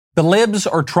The Libs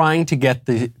are trying to get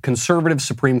the conservative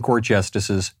Supreme Court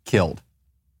justices killed.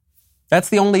 That's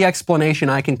the only explanation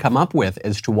I can come up with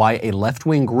as to why a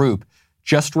left-wing group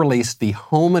just released the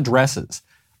home addresses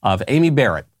of Amy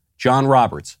Barrett, John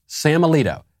Roberts, Sam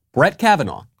Alito, Brett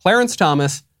Kavanaugh, Clarence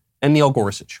Thomas, and Neil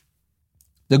Gorsuch.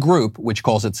 The group, which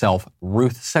calls itself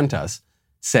Ruth Sent Us,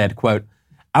 said, quote,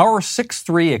 "Our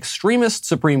 6-3 extremist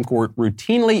Supreme Court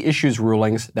routinely issues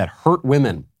rulings that hurt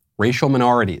women, racial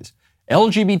minorities,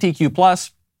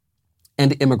 LGBTQ+,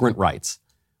 and immigrant rights.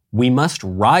 We must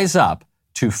rise up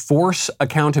to force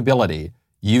accountability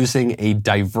using a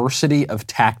diversity of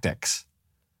tactics."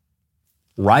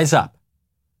 Rise up.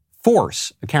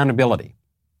 Force accountability.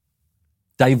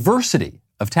 Diversity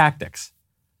of tactics.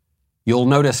 You'll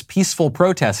notice peaceful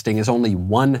protesting is only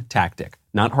one tactic.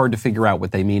 Not hard to figure out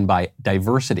what they mean by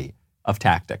diversity of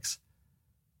tactics.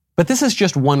 But this is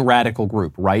just one radical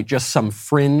group, right? Just some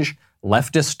fringe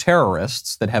leftist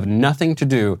terrorists that have nothing to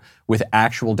do with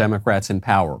actual Democrats in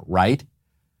power, right?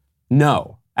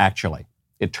 No, actually.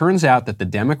 It turns out that the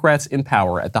Democrats in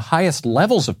power at the highest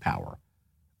levels of power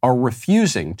are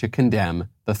refusing to condemn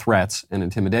the threats and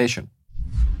intimidation.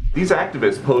 These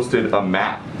activists posted a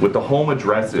map with the home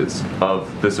addresses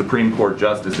of the Supreme Court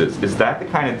justices. Is that the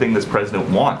kind of thing this president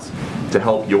wants to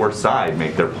help your side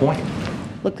make their point?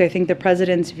 Look, I think the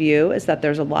president's view is that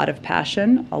there's a lot of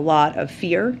passion, a lot of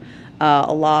fear,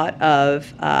 a lot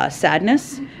of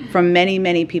sadness from many,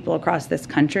 many people across this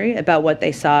country about what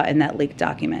they saw in that leaked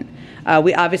document.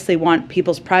 We obviously want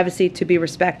people's privacy to be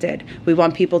respected. We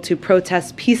want people to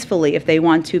protest peacefully if they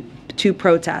want to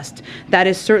protest. That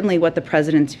is certainly what the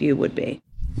president's view would be.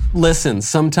 Listen,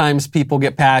 sometimes people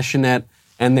get passionate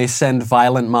and they send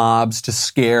violent mobs to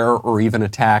scare or even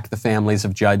attack the families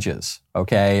of judges,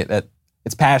 okay?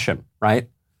 It's passion, right?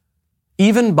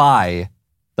 Even by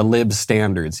the Libs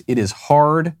standards, it is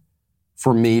hard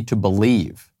for me to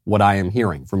believe what I am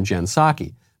hearing from Jen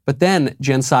Psaki. But then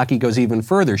Jen Psaki goes even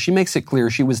further. She makes it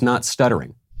clear she was not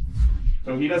stuttering.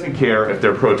 So he doesn't care if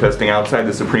they're protesting outside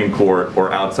the Supreme Court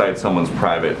or outside someone's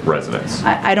private residence?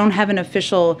 I don't have an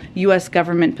official U.S.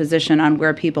 government position on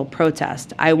where people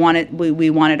protest. We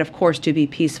want it, of course, to be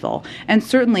peaceful. And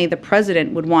certainly the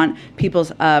president would want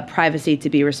people's privacy to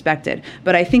be respected.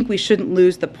 But I think we shouldn't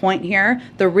lose the point here.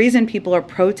 The reason people are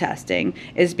protesting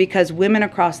is because women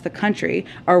across the country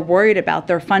are worried about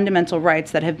their fundamental rights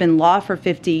that have been law for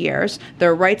 50 years.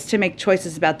 Their rights to make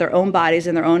choices about their own bodies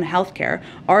and their own health care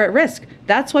are at risk.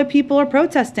 That's why people are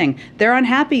protesting. They're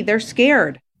unhappy. They're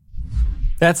scared.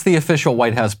 That's the official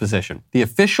White House position. The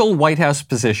official White House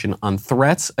position on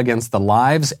threats against the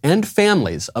lives and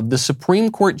families of the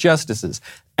Supreme Court justices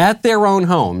at their own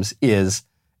homes is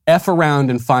F around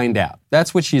and find out.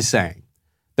 That's what she's saying.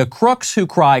 The crooks who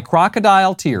cry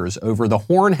crocodile tears over the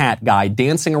horn hat guy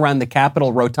dancing around the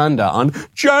Capitol Rotunda on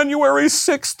January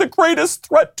 6th, the greatest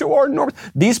threat to our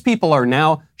North. These people are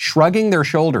now shrugging their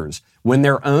shoulders when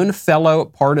their own fellow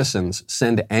partisans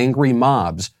send angry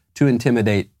mobs to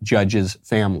intimidate judges'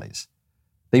 families.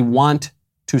 They want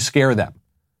to scare them.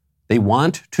 They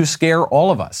want to scare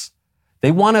all of us.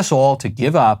 They want us all to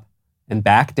give up and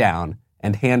back down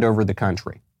and hand over the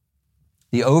country.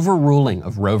 The overruling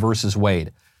of Roe versus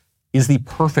Wade is the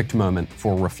perfect moment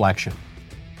for reflection.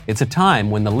 It's a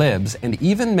time when the Libs and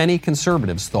even many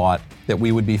conservatives thought that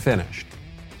we would be finished.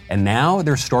 And now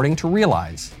they're starting to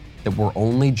realize that we're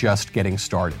only just getting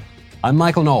started. I'm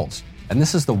Michael Knowles, and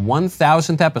this is the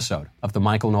 1000th episode of The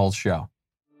Michael Knowles Show.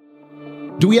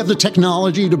 Do we have the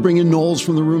technology to bring in Knowles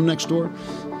from the room next door?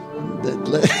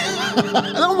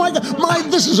 Oh my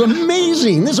God, this is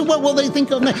amazing. This is what will they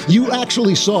think of next? You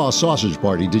actually saw a sausage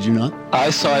party, did you not? I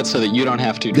saw it so that you don't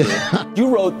have to do it. You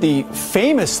wrote the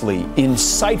famously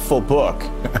insightful book,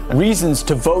 Reasons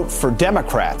to Vote for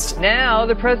Democrats. Now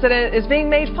the president is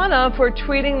being made fun of for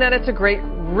tweeting that it's a great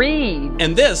read.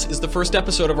 And this is the first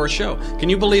episode of our show. Can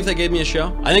you believe they gave me a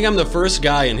show? I think I'm the first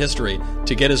guy in history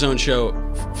to get his own show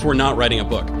for not writing a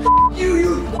book.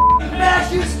 You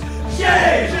fascist!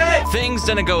 Things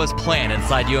didn't go as planned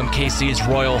inside UMKC's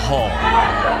Royal Hall.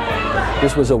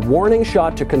 This was a warning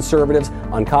shot to conservatives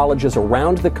on colleges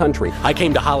around the country. I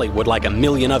came to Hollywood like a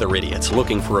million other idiots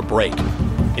looking for a break.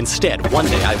 Instead, one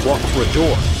day I walked through a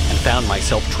door and found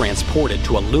myself transported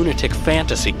to a lunatic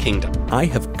fantasy kingdom. I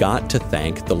have got to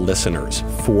thank the listeners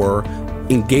for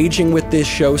engaging with this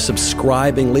show,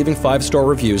 subscribing, leaving 5-star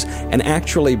reviews, and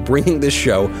actually bringing this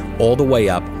show all the way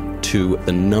up to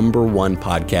the #1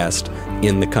 podcast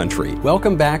in the country.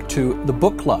 Welcome back to the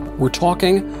book club. We're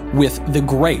talking with the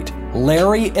great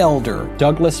Larry Elder,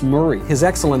 Douglas Murray, His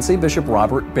Excellency Bishop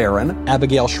Robert Barron,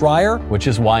 Abigail Shrier, which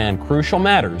is why on crucial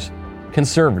matters,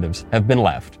 conservatives have been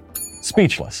left.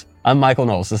 Speechless. I'm Michael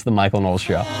Knowles. This is The Michael Knowles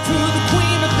Show.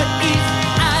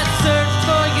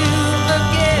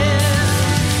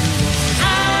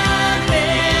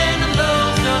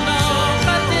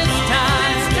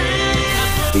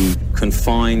 The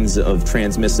confines of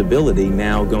transmissibility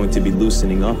now going to be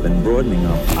loosening up and broadening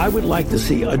up. I would like to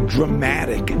see a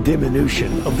dramatic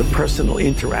diminution of the personal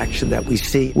interaction that we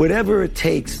see. Whatever it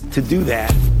takes to do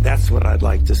that, that's what I'd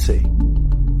like to see.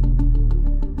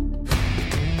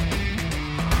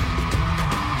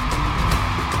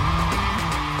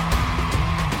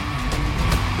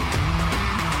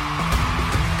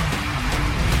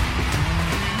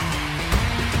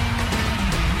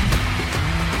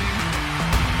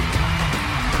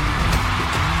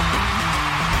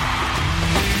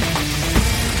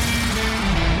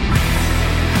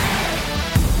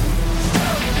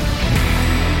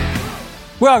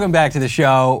 Welcome back to the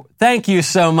show. Thank you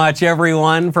so much,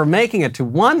 everyone, for making it to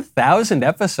 1,000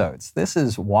 episodes. This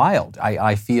is wild.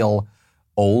 I feel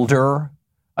older.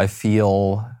 I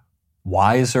feel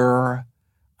wiser.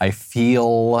 I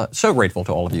feel so grateful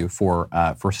to all of you for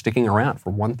sticking around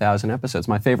for 1,000 episodes.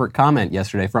 My favorite comment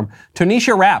yesterday from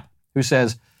Tonisha Rapp, who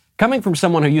says, coming from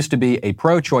someone who used to be a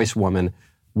pro-choice woman,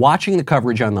 watching the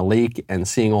coverage on the leak and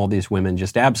seeing all these women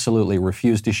just absolutely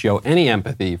refuse to show any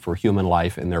empathy for human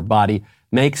life and their body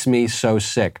makes me so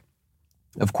sick.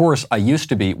 Of course, I used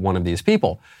to be one of these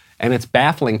people, and it's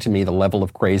baffling to me the level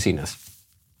of craziness.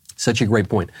 Such a great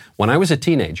point. When I was a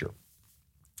teenager,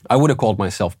 I would have called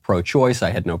myself pro-choice. I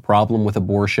had no problem with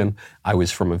abortion. I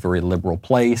was from a very liberal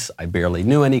place. I barely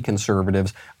knew any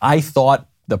conservatives. I thought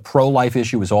the pro-life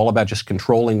issue was all about just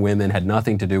controlling women, had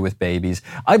nothing to do with babies.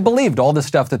 I believed all the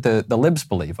stuff that the libs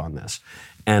believe on this.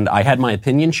 And I had my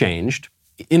opinion changed,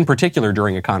 in particular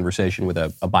during a conversation with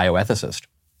a bioethicist.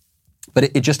 But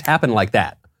it just happened like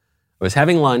that. I was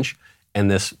having lunch, and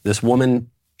this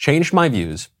woman changed my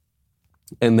views,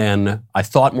 and then I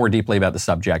thought more deeply about the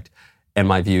subject, and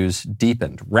my views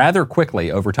deepened rather quickly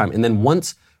over time. And then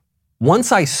once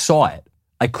I saw it,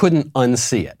 I couldn't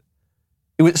unsee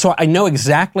it. So I know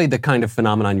exactly the kind of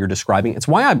phenomenon you're describing. It's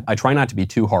why I try not to be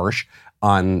too harsh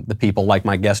on the people like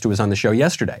my guest who was on the show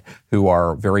yesterday, who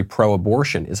are very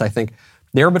pro-abortion, is I think,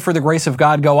 there but for the grace of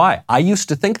God go I. I used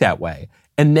to think that way.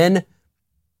 And then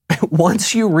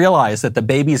once you realize that the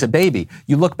baby's a baby,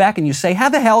 you look back and you say, how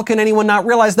the hell can anyone not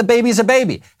realize the baby's a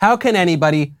baby? How can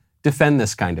anybody defend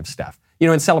this kind of stuff? You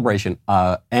know, in celebration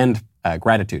and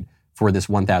gratitude for this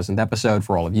 1,000th episode,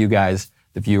 for all of you guys,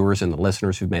 the viewers and the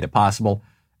listeners who've made it possible,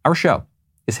 our show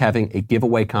is having a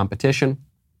giveaway competition.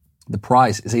 The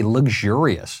prize is a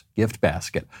luxurious gift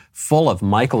basket full of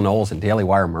Michael Knowles and Daily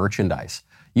Wire merchandise.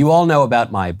 You all know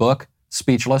about my book,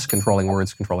 Speechless, Controlling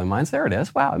Words, Controlling Minds. There it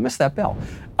is. Wow, I missed that bell.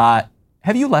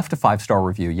 Have you left a 5-star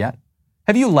review yet?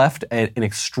 Have you left an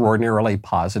extraordinarily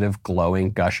positive, glowing,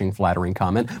 gushing, flattering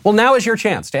comment? Well, now is your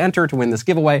chance to enter to win this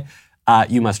giveaway.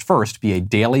 You must first be a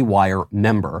Daily Wire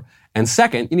member. And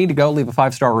second, you need to go leave a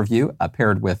 5-star review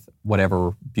paired with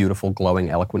whatever beautiful, glowing,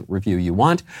 eloquent review you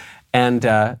want. And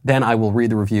then I will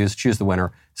read the reviews, choose the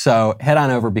winner. So head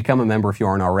on over, become a member if you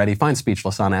aren't already. Find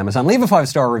Speechless on Amazon. Leave a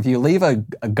 5-star review. Leave a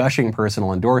gushing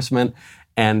personal endorsement.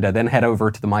 And then head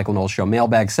over to the Michael Knowles Show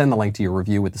mailbag. Send the link to your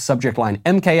review with the subject line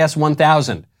MKS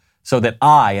 1000 so that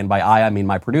I, and by I mean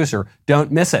my producer,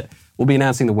 don't miss it. We'll be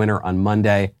announcing the winner on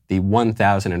Monday, the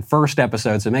 1001st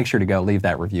episode. So make sure to go leave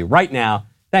that review right now.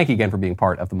 Thank you again for being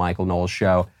part of the Michael Knowles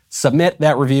Show. Submit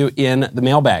that review in the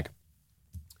mailbag.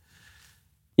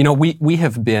 You know, we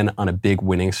have been on a big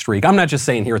winning streak. I'm not just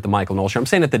saying here at the Michael Knowles Show. I'm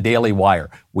saying at the Daily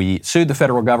Wire. We sued the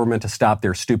federal government to stop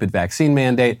their stupid vaccine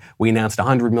mandate. We announced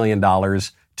 $100 million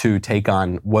to take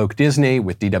on woke Disney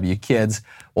with DW Kids.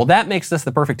 Well, that makes this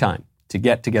the perfect time to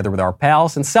get together with our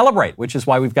pals and celebrate, which is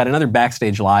why we've got another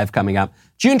Backstage Live coming up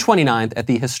June 29th at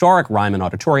the historic Ryman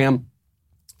Auditorium.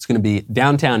 It's going to be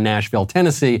downtown Nashville,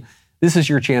 Tennessee. This is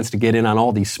your chance to get in on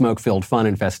all these smoke-filled fun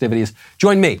and festivities.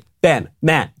 Join me, Ben,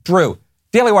 Matt, Drew,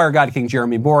 Daily Wire God King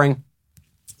Jeremy Boring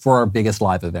for our biggest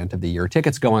live event of the year.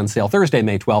 Tickets go on sale Thursday,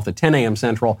 May 12th at 10 a.m.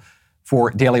 Central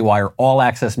for Daily Wire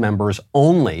all-access members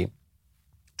only.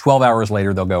 12 hours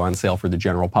later, they'll go on sale for the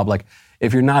general public.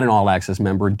 If you're not an all-access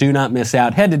member, do not miss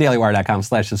out. Head to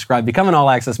dailywire.com/subscribe. Become an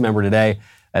all-access member today.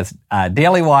 That's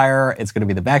Daily Wire. It's going to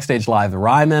be the Backstage Live, the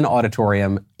Ryman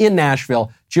Auditorium in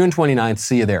Nashville, June 29th.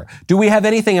 See you there. Do we have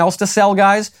anything else to sell,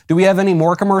 guys? Do we have any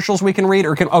more commercials we can read?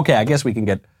 Okay, I guess we can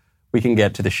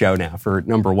get to the show now for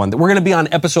number one. We're going to be on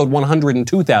episode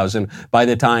 102,000 by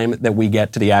the time that we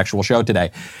get to the actual show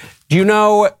today. Do you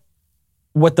know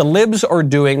what the libs are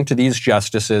doing to these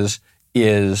justices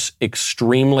is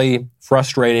extremely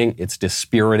frustrating. It's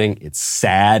dispiriting. It's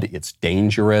sad. It's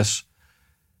dangerous.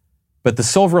 But the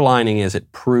silver lining is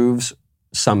it proves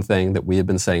something that we have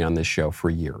been saying on this show for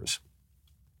years.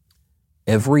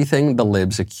 Everything the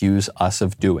libs accuse us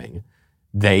of doing,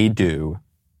 they do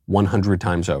 100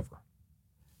 times over.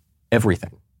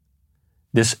 Everything.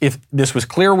 If this was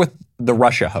clear with the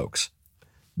Russia hoax.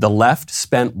 The left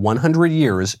spent 100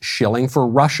 years shilling for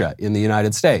Russia in the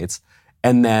United States,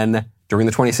 and then during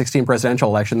the 2016 presidential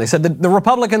election, they said that the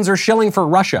Republicans are shilling for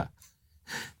Russia.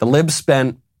 The libs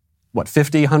spent,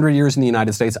 50, 100 years in the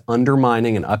United States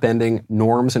undermining and upending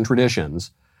norms and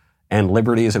traditions and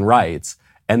liberties and rights.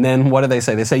 And then what do they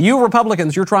say? They say, you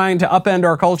Republicans, you're trying to upend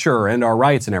our culture and our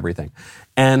rights and everything.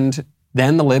 And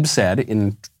then the libs said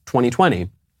in 2020,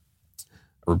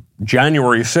 or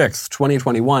January 6th,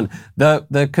 2021,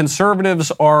 the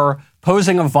conservatives are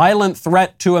posing a violent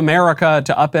threat to America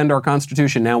to upend our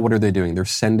Constitution. Now what are they doing? They're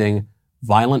sending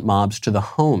violent mobs to the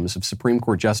homes of Supreme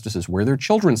Court justices where their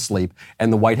children sleep,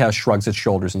 and the White House shrugs its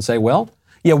shoulders and say, well,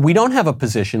 yeah, we don't have a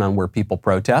position on where people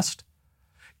protest.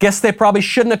 Guess they probably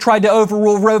shouldn't have tried to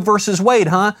overrule Roe versus Wade,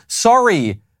 huh?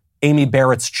 Sorry, Amy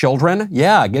Barrett's children.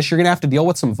 Yeah, I guess you're going to have to deal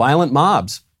with some violent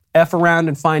mobs. F around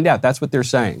and find out. That's what they're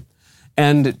saying.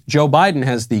 And Joe Biden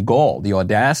has the gall, the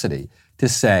audacity to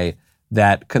say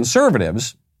that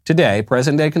conservatives today,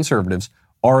 present-day conservatives,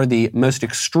 are the most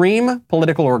extreme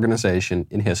political organization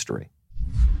in history.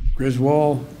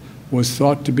 Griswold was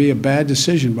thought to be a bad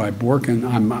decision by Bork, and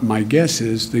my guess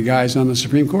is the guy's on the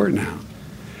Supreme Court now.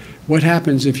 What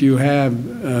happens if you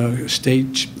have a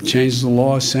state changes the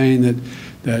law saying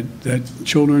that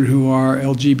children who are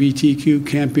LGBTQ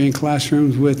can't be in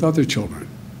classrooms with other children?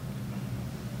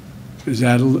 Is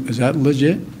that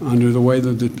legit under the way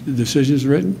the decision is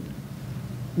written?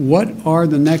 What are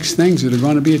the next things that are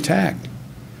going to be attacked?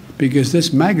 Because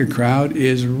this MAGA crowd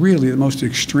is really the most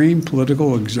extreme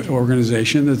political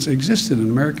organization that's existed in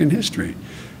American history,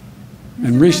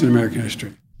 in recent American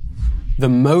history. The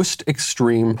most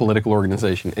extreme political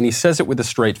organization, and he says it with a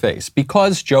straight face,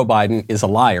 because Joe Biden is a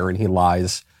liar and he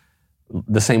lies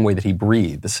the same way that he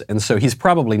breathes, and so he's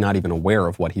probably not even aware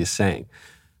of what he's saying.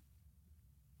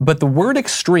 But the word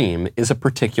extreme is a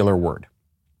particular word.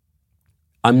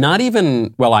 I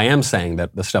am saying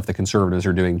that the stuff the conservatives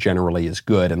are doing generally is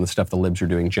good and the stuff the libs are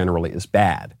doing generally is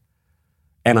bad.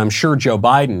 And I'm sure Joe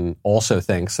Biden also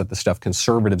thinks that the stuff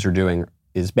conservatives are doing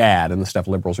is bad and the stuff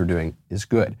liberals are doing is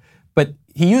good. But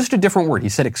he used a different word. He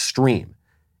said extreme.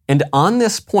 And on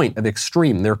this point of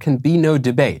extreme, there can be no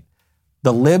debate.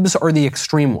 The libs are the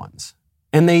extreme ones.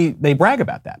 And they brag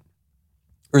about that.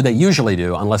 Or they usually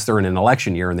do, unless they're in an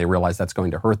election year and they realize that's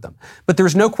going to hurt them. But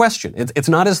there's no question. It's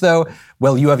not as though,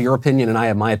 well, you have your opinion and I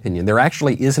have my opinion. There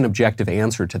actually is an objective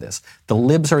answer to this. The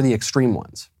libs are the extreme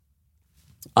ones.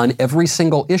 On every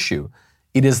single issue,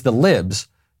 it is the libs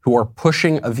who are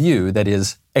pushing a view that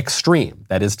is extreme,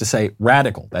 that is to say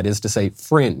radical, that is to say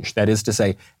fringe, that is to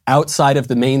say outside of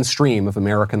the mainstream of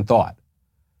American thought.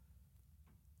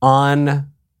 On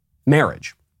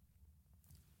marriage.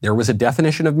 There was a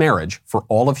definition of marriage for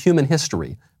all of human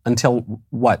history until,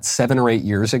 7 or 8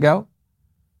 years ago?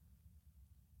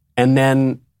 And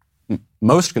then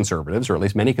most conservatives, or at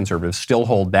least many conservatives, still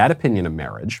hold that opinion of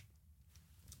marriage.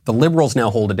 The liberals now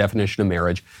hold a definition of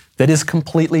marriage that is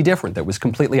completely different, that was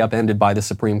completely upended by the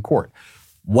Supreme Court.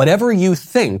 Whatever you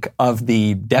think of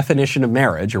the definition of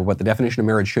marriage, or what the definition of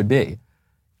marriage should be,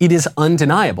 it is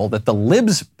undeniable that the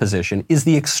libs' position is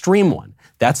the extreme one.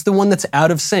 That's the one that's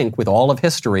out of sync with all of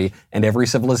history and every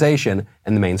civilization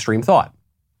and the mainstream thought.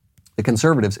 The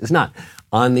conservatives is not.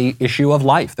 On the issue of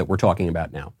life that we're talking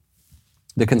about now,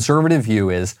 the conservative view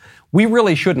is we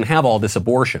really shouldn't have all this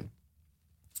abortion.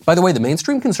 By the way, the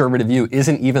mainstream conservative view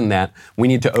isn't even that we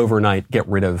need to overnight get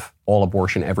rid of all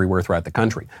abortion everywhere throughout the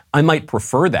country. I might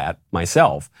prefer that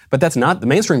myself, but that's not, the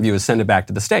mainstream view is send it back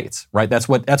to the states, right? That's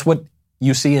what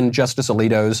you see in Justice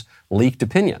Alito's leaked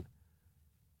opinion.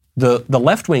 The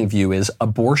left-wing view is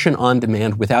abortion on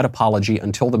demand without apology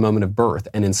until the moment of birth,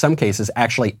 and in some cases,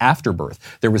 actually after birth.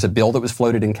 There was a bill that was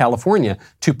floated in California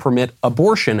to permit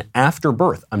abortion after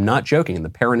birth. I'm not joking, in the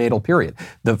perinatal period.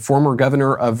 The former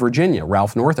governor of Virginia,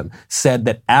 Ralph Northam, said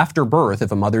that after birth,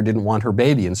 if a mother didn't want her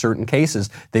baby, in certain cases,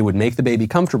 they would make the baby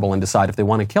comfortable and decide if they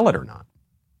want to kill it or not.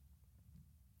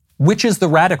 Which is the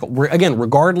radical, again,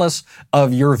 regardless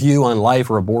of your view on life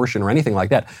or abortion or anything like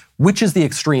that, which is the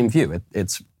extreme view?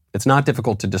 It's not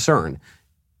difficult to discern.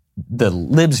 The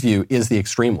libs' view is the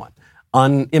extreme one.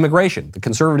 On immigration, the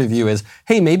conservative view is,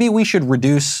 hey, maybe we should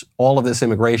reduce all of this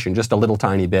immigration just a little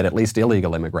tiny bit, at least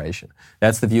illegal immigration.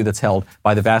 That's the view that's held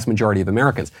by the vast majority of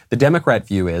Americans. The Democrat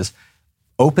view is,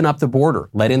 open up the border,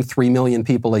 let in 3 million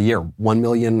people a year, 1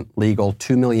 million legal,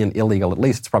 2 million illegal, at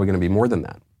least it's probably going to be more than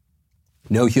that.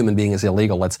 No human being is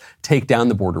illegal. Let's take down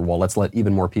the border wall. Let's let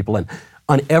even more people in.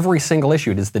 On every single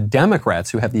issue, it is the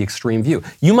Democrats who have the extreme view.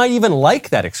 You might even like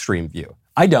that extreme view.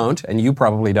 I don't, and you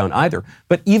probably don't either.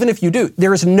 But even if you do,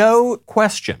 there is no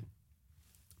question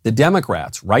the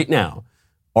Democrats right now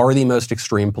are the most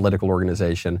extreme political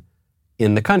organization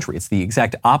in the country. It's the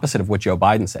exact opposite of what Joe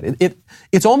Biden said.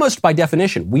 It's almost by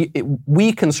definition.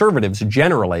 We conservatives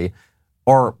generally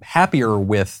are happier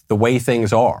with the way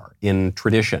things are in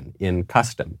tradition, in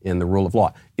custom, in the rule of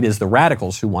law. It is the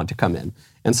radicals who want to come in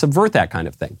and subvert that kind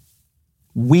of thing.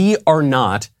 We are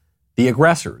not the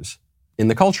aggressors in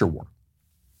the culture war.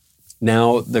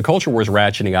 Now, the culture war is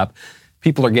ratcheting up.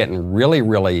 People are getting really,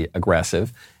 really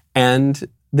aggressive, and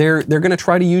they're going to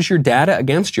try to use your data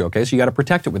against you, okay? So you got to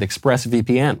protect it with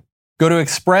ExpressVPN. Go to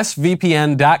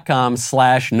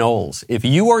expressvpn.com/Knowles. If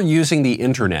you are using the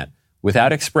internet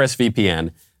without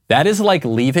ExpressVPN, that is like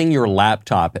leaving your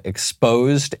laptop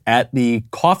exposed at the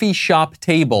coffee shop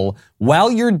table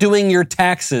while you're doing your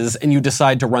taxes and you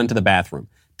decide to run to the bathroom.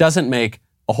 Doesn't make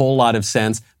a whole lot of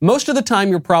sense. Most of the time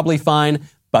you're probably fine,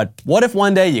 but what if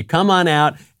one day you come on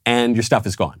out and your stuff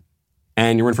is gone?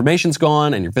 And your information's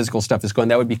gone and your physical stuff is gone?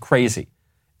 That would be crazy.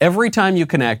 Every time you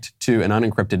connect to an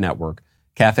unencrypted network,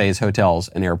 cafes, hotels,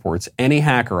 and airports, any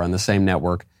hacker on the same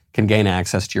network can gain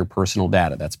access to your personal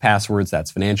data. That's passwords, that's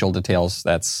financial details,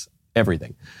 that's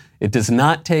everything. It does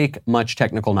not take much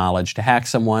technical knowledge to hack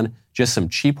someone. Just some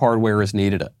cheap hardware is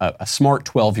needed. A smart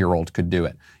 12-year-old could do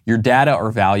it. Your data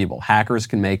are valuable. Hackers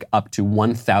can make up to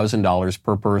 $1,000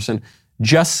 per person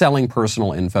just selling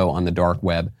personal info on the dark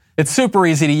web. It's super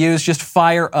easy to use. Just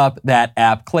fire up that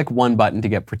app. Click one button to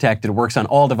get protected. It works on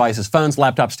all devices, phones,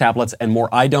 laptops, tablets, and more.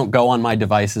 I don't go on my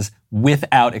devices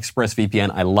without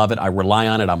ExpressVPN. I love it. I rely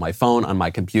on it on my phone, on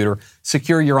my computer.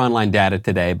 Secure your online data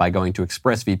today by going to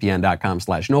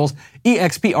expressvpn.com/Knowles,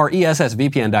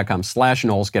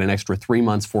 expressvpn.com/Knowles. Get an extra 3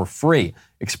 months for free.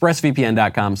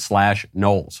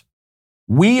 expressvpn.com/Knowles.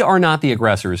 We are not the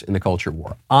aggressors in the culture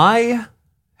war. I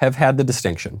have had the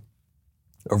distinction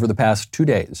over the past 2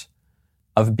 days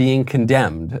of being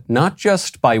condemned not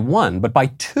just by one, but by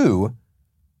 2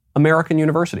 American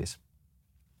universities.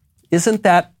 Isn't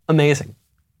that amazing?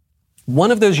 One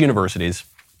of those universities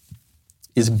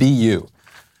is BU.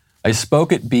 I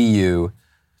spoke at BU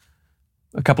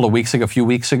a few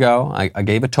weeks ago. I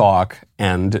gave a talk,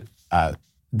 and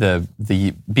the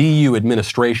BU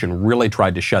administration really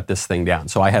tried to shut this thing down.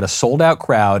 So I had a sold-out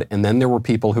crowd, and then there were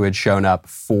people who had shown up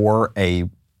for a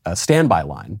standby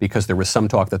line because there was some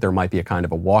talk that there might be a kind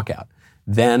of a walkout.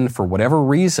 Then, for whatever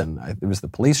reason, it was the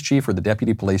police chief or the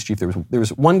deputy police chief. There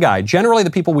was one guy. Generally,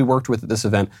 the people we worked with at this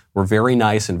event were very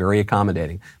nice and very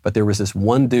accommodating. But there was this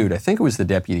one dude, I think it was the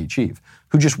deputy chief,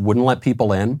 who just wouldn't let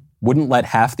people in, wouldn't let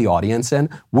half the audience in,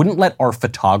 wouldn't let our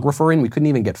photographer in. We couldn't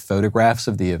even get photographs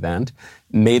of the event,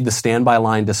 made the standby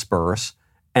line disperse,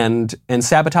 and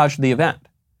sabotaged the event.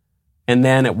 And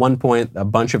then at one point, a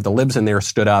bunch of the Libs in there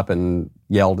stood up and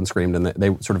yelled and screamed, and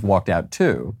they sort of walked out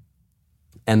too.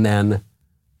 And then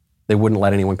they wouldn't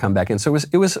let anyone come back in. So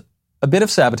it was a bit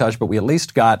of sabotage, but we at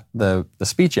least got the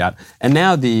speech out. And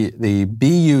now the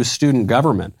BU student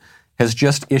government has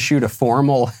just issued a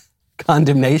formal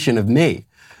condemnation of me.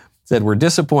 Said, we're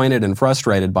disappointed and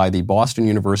frustrated by the Boston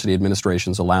University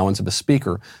administration's allowance of a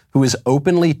speaker who is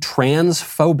openly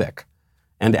transphobic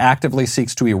and actively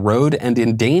seeks to erode and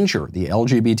endanger the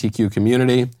LGBTQ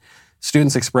community.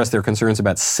 Students expressed their concerns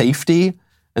about safety,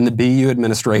 and the BU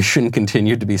administration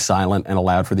continued to be silent and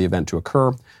allowed for the event to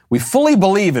occur. We fully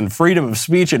believe in freedom of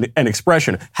speech and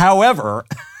expression. However,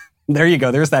 there you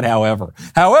go, there's that however.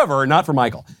 However, not for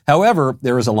Michael. However,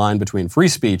 there is a line between free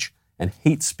speech and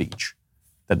hate speech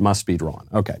that must be drawn.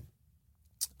 Okay.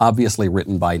 Obviously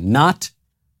written by not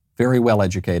very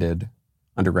well-educated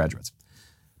undergraduates.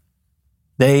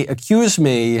 They accuse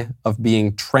me of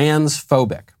being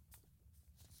transphobic.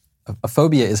 A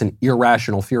phobia is an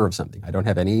irrational fear of something. I don't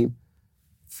have any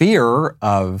fear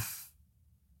of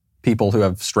people who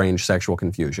have strange sexual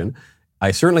confusion. I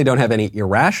certainly don't have any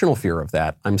irrational fear of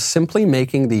that. I'm simply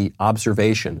making the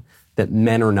observation that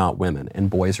men are not women and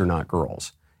boys are not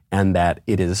girls, and that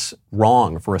it is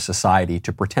wrong for a society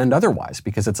to pretend otherwise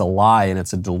because it's a lie and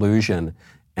it's a delusion.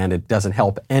 And it doesn't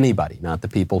help anybody, not the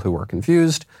people who are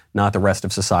confused, not the rest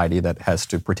of society that has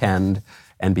to pretend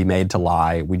and be made to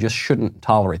lie. We just shouldn't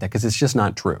tolerate that because it's just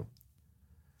not true.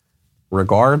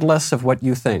 Regardless of what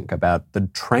you think about the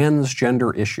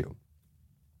transgender issue,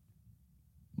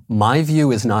 my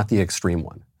view is not the extreme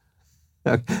one.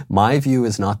 My view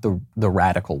is not the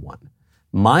radical one.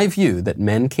 My view that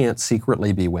men can't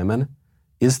secretly be women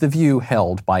is the view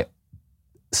held by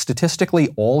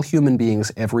statistically all human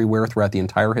beings everywhere throughout the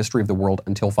entire history of the world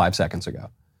until 5 seconds ago.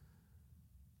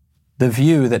 The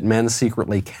view that men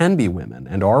secretly can be women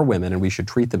and are women and we should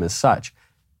treat them as such,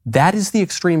 that is the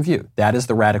extreme view. That is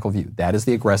the radical view. That is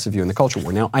the aggressive view in the culture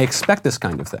war. Now, I expect this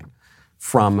kind of thing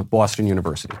from Boston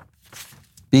University.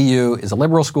 BU is a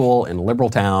liberal school in a liberal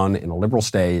town, in a liberal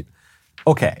state.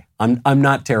 Okay, I'm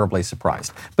not terribly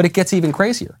surprised. But it gets even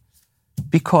crazier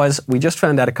because we just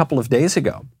found out a couple of days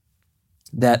ago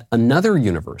that another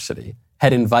university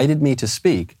had invited me to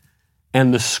speak,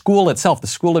 and the school itself, the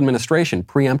school administration,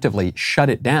 preemptively shut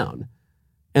it down.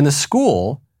 And the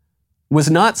school was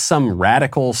not some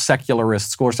radical secularist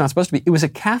school. It's not supposed to be. It was a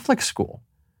Catholic school.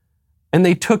 And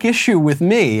they took issue with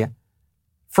me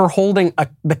for holding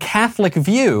the Catholic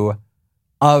view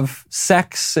of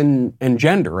sex and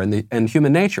gender and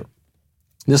human nature.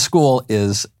 This school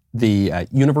is the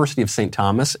University of St.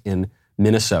 Thomas in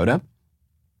Minnesota.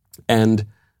 And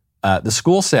the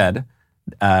school said,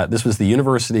 this was the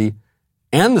university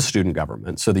and the student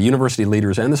government, so the university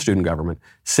leaders and the student government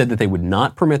said that they would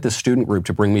not permit this student group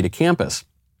to bring me to campus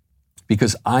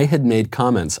because I had made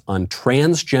comments on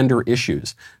transgender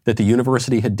issues that the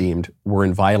university had deemed were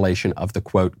in violation of the,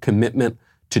 quote, commitment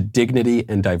to dignity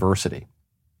and diversity.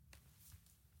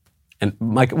 And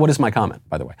what is my comment,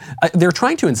 by the way? They're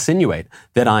trying to insinuate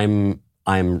that I'm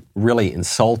really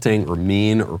insulting or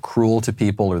mean or cruel to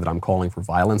people or that I'm calling for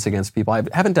violence against people. I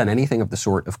haven't done anything of the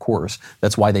sort, of course.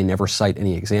 That's why they never cite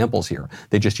any examples here.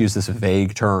 They just use this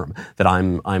vague term that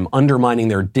I'm undermining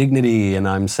their dignity and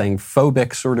I'm saying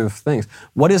phobic sort of things.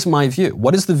 What is my view?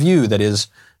 What is the view that is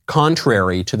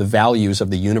contrary to the values of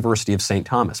the University of St.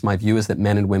 Thomas? My view is that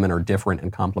men and women are different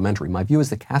and complementary. My view is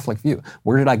the Catholic view.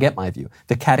 Where did I get my view?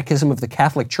 The Catechism of the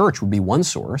Catholic Church would be one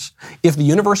source. If the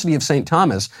University of St.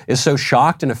 Thomas is so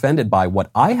shocked and offended by what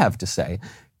I have to say,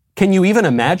 can you even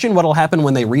imagine what will happen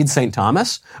when they read St.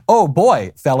 Thomas? Oh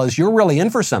boy, fellas, you're really in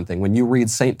for something when you read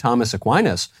St. Thomas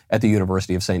Aquinas at the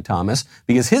University of St. Thomas,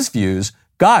 because his views,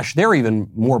 gosh, they're even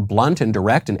more blunt and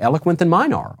direct and eloquent than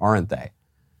mine are, aren't they?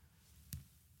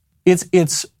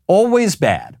 It's always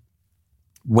bad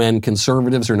when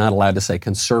conservatives are not allowed to say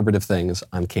conservative things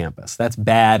on campus. That's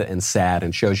bad and sad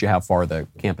and shows you how far the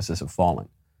campuses have fallen.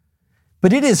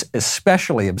 But it is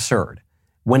especially absurd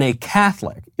when a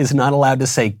Catholic is not allowed to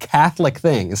say Catholic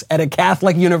things at a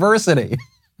Catholic university.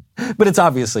 But it's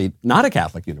obviously not a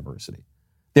Catholic university.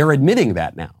 They're admitting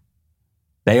that now.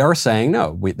 They are saying,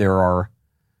 no, there are,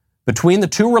 between the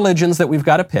two religions that we've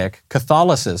got to pick,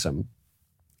 Catholicism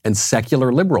and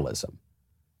secular liberalism,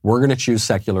 we're going to choose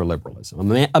secular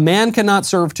liberalism. A man cannot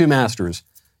serve two masters,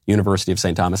 University of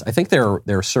St. Thomas. I think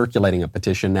they're circulating a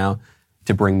petition now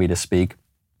to bring me to speak.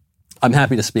 I'm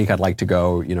happy to speak. I'd like to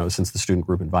go, since the student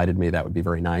group invited me, that would be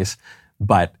very nice.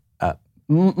 But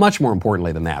much more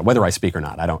importantly than that, whether I speak or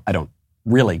not, I don't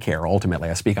really care.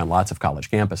 Ultimately, I speak on lots of college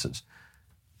campuses.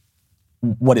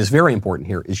 What is very important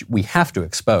here is we have to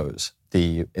expose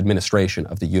the administration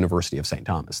of the University of St.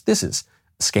 Thomas. This is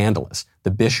scandalous. The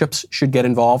bishops should get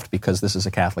involved because this is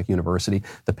a Catholic university.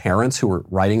 The parents who are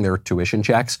writing their tuition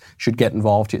checks should get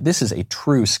involved. This is a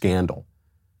true scandal.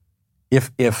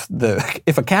 If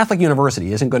a Catholic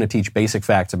university isn't going to teach basic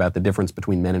facts about the difference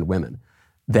between men and women,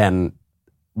 then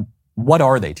what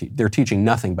are they teaching? They're teaching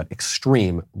nothing but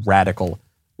extreme radical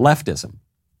leftism.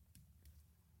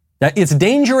 That it's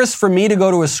dangerous for me to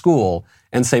go to a school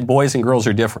and say boys and girls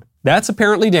are different. That's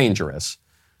apparently dangerous.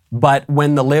 But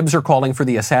when the libs are calling for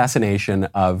the assassination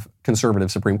of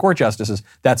conservative Supreme Court justices,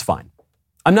 that's fine.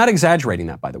 I'm not exaggerating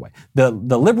that, by the way. The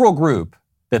liberal group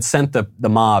that sent the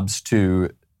mobs to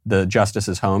the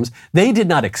justices' homes, they did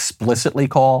not explicitly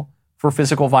call for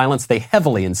physical violence. They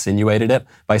heavily insinuated it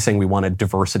by saying we want a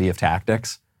diversity of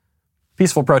tactics.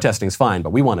 Peaceful protesting is fine,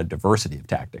 but we want a diversity of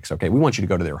tactics, okay? We want you to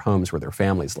go to their homes where their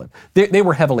families live. They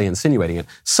were heavily insinuating it.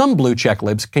 Some blue check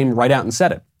libs came right out and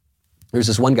said it. There's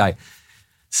this one guy,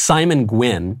 Simon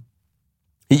Gwynn.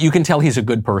 You can tell he's a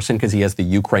good person because he has the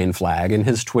Ukraine flag in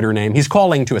his Twitter name. He's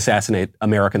calling to assassinate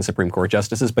American Supreme Court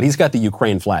justices, but he's got the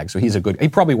Ukraine flag, so he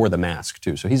probably wore the mask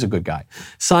too, so he's a good guy.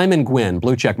 Simon Gwynn,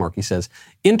 blue check mark, he says,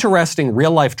 interesting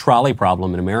real-life trolley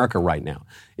problem in America right now.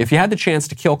 If you had the chance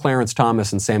to kill Clarence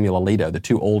Thomas and Samuel Alito, the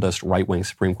two oldest right-wing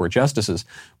Supreme Court justices,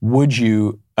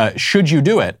 should you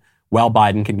do it while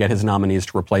Biden can get his nominees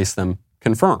to replace them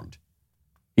confirmed?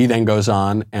 He then goes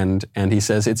on and he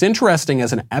says, it's interesting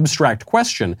as an abstract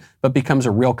question, but becomes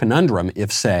a real conundrum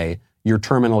if, say, you're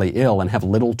terminally ill and have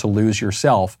little to lose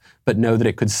yourself, but know that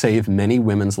it could save many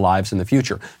women's lives in the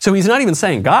future. So he's not even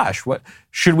saying, gosh, what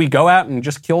should we go out and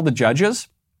just kill the judges?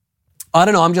 I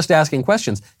don't know, I'm just asking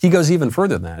questions. He goes even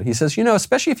further than that. He says,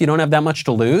 especially if you don't have that much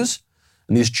to lose,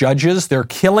 And these judges, they're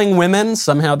killing women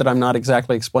somehow that I'm not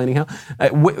exactly explaining how.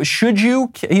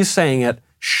 He's saying it,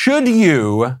 should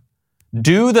you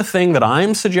do the thing that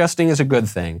I'm suggesting is a good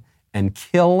thing and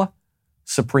kill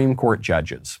Supreme Court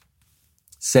judges?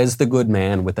 Says the good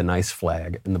man with the nice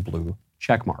flag and the blue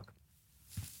check mark.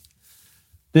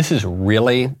 This is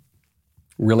really,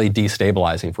 really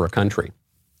destabilizing for a country.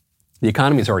 The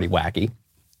economy is already wacky,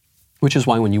 which is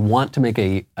why when you want to make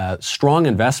a strong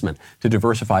investment to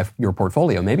diversify your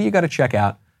portfolio, maybe you got to check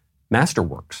out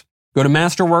Masterworks. Go to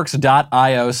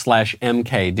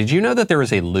masterworks.io/MK. Did you know that there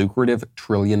is a lucrative $1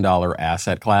 trillion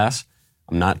asset class?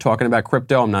 I'm not talking about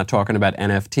crypto. I'm not talking about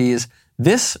NFTs.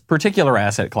 This particular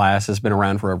asset class has been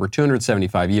around for over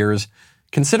 275 years.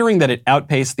 Considering that it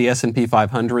outpaced the S&P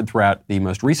 500 throughout the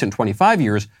most recent 25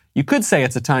 years, you could say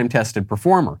it's a time-tested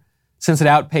performer. Since it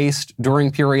outpaced during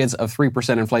periods of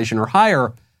 3% inflation or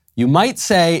higher, you might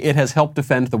say it has helped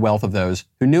defend the wealth of those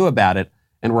who knew about it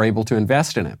and were able to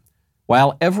invest in it.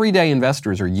 While everyday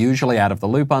investors are usually out of the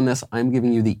loop on this, I'm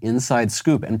giving you the inside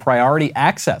scoop and priority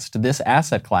access to this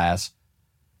asset class.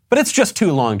 But it's just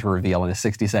too long to reveal in a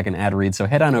 60-second ad read, so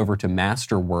head on over to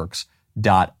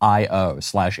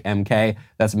masterworks.io/MK.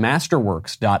 That's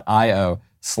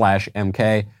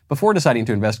masterworks.io/MK. Before deciding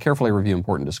to invest, carefully review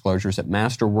important disclosures at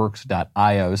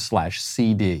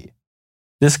masterworks.io/CD.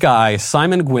 This guy,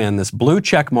 Simon Gwynn, this blue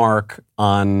check mark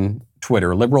on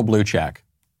Twitter, liberal blue check,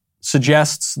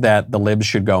 suggests that the Libs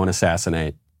should go and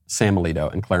assassinate Sam Alito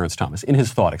and Clarence Thomas in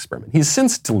his thought experiment. He's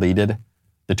since deleted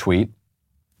the tweet,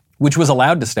 which was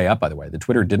allowed to stay up, by the way. The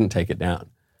Twitter didn't take it down.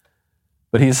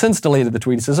 But he's since deleted the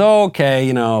tweet. He says,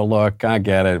 okay, look, I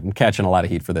get it. I'm catching a lot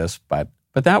of heat for this, but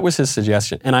that was his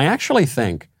suggestion. And I actually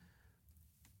think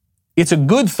it's a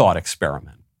good thought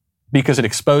experiment because it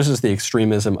exposes the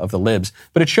extremism of the Libs,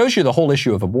 but it shows you the whole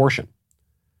issue of abortion.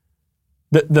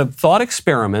 The thought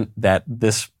experiment that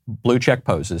this blue check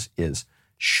poses is,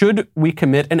 should we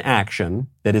commit an action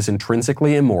that is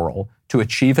intrinsically immoral to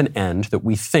achieve an end that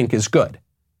we think is good?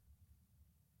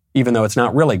 Even though it's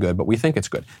not really good, but we think it's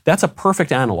good. That's a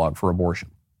perfect analog for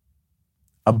abortion.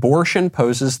 Abortion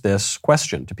poses this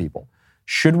question to people.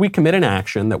 Should we commit an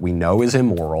action that we know is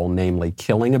immoral, namely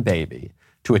killing a baby,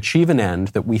 to achieve an end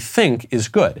that we think is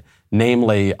good,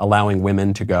 namely allowing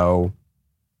women to go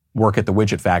work at the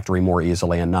widget factory more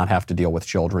easily and not have to deal with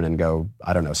children and go,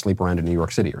 sleep around in New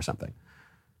York City or something?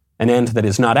 An end that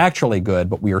is not actually good,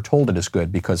 but we are told it is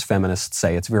good because feminists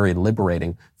say it's very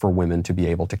liberating for women to be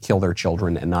able to kill their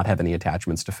children and not have any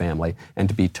attachments to family and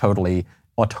to be totally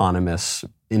autonomous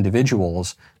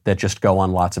individuals that just go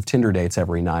on lots of Tinder dates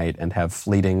every night and have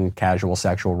fleeting casual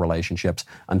sexual relationships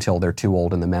until they're too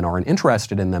old and the men aren't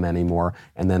interested in them anymore,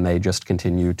 and then they just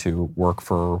continue to work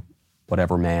for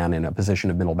whatever man in a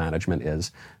position of middle management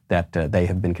is that they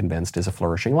have been convinced is a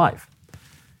flourishing life.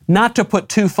 Not to put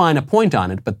too fine a point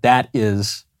on it, but that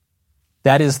is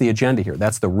the agenda here.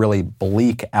 That's the really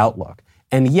bleak outlook.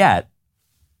 And yet,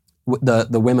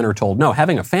 the women are told, no,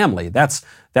 having a family, that's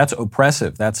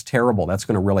oppressive, that's terrible, that's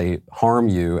going to really harm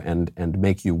you and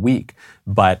make you weak.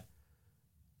 But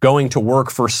going to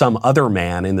work for some other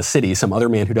man in the city, some other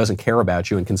man who doesn't care about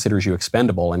you and considers you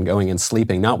expendable, and going and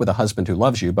sleeping not with a husband who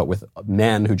loves you, but with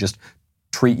men who just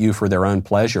treat you for their own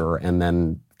pleasure and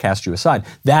then cast you aside,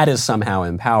 that is somehow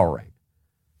empowering.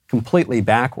 Completely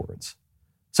backwards.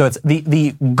 So it's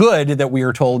the good that we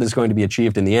are told is going to be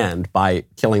achieved in the end by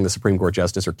killing the Supreme Court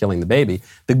justice or killing the baby.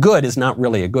 The good is not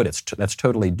really a good. That's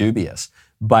totally dubious.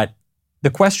 But the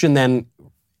question then,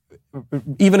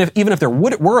 even if there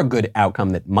were a good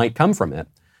outcome that might come from it,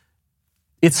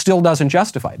 it still doesn't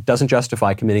justify. It doesn't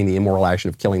justify committing the immoral action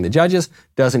of killing the judges,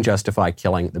 doesn't justify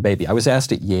killing the baby. I was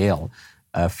asked at Yale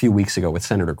a few weeks ago with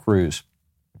Senator Cruz.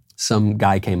 Some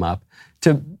guy came up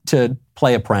to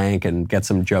play a prank and get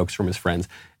some jokes from his friends.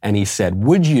 And he said,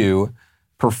 would you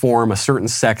perform a certain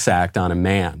sex act on a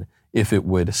man if it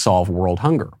would solve world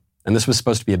hunger? And this was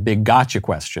supposed to be a big gotcha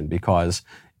question, because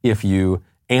if you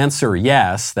answer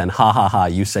yes, then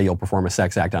you say you'll perform a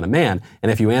sex act on a man.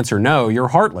 And if you answer no, you're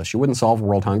heartless. You wouldn't solve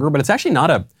world hunger. But it's actually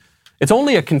it's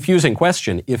only a confusing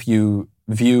question if you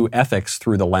view ethics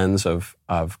through the lens of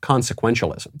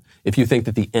consequentialism. If you think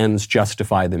that the ends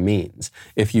justify the means,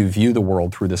 if you view the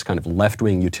world through this kind of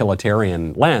left-wing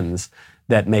utilitarian lens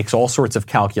that makes all sorts of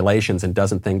calculations and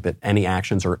doesn't think that any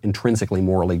actions are intrinsically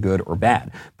morally good or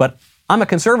bad. But I'm a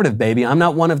conservative, baby. I'm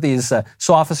not one of these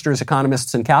sophisters,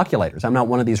 economists, and calculators. I'm not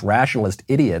one of these rationalist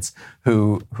idiots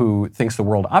who thinks the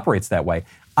world operates that way.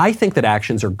 I think that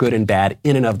actions are good and bad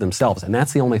in and of themselves, and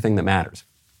that's the only thing that matters.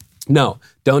 No,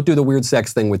 don't do the weird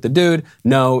sex thing with the dude.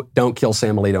 No, don't kill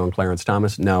Sam Alito and Clarence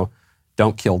Thomas. No,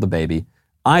 don't kill the baby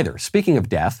either. Speaking of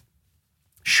death,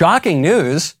 Shocking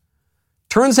news.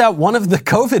 Turns out one of the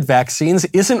COVID vaccines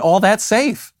isn't all that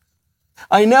safe.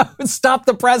 I know, stop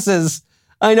the presses.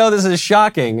 I know this is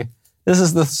shocking. This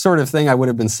is the sort of thing I would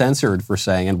have been censored for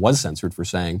saying and was censored for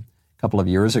saying a couple of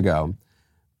years ago.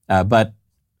 But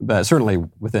certainly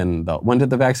when did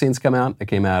the vaccines come out? It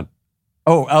came out,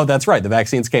 oh, that's right. The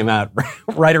vaccines came out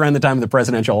right around the time of the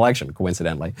presidential election,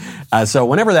 coincidentally. So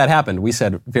whenever that happened, we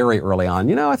said very early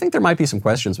on, I think there might be some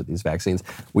questions with these vaccines.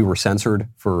 We were censored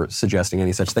for suggesting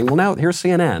any such thing. Well, now here's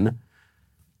CNN.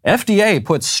 FDA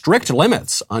puts strict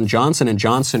limits on Johnson &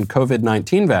 Johnson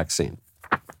COVID-19 vaccine.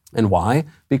 And why?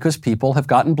 Because people have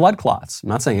gotten blood clots. I'm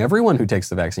not saying everyone who takes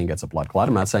the vaccine gets a blood clot.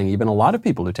 I'm not saying even a lot of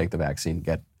people who take the vaccine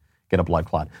get a blood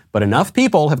clot. But enough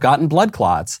people have gotten blood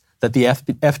clots that the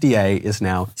FDA is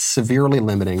now severely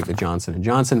limiting the Johnson &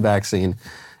 Johnson vaccine.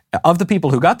 Of the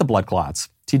people who got the blood clots,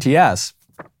 TTS,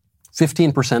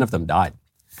 15% of them died.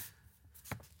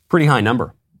 Pretty high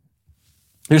number.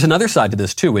 There's another side to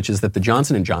this, too, which is that the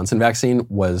Johnson & Johnson vaccine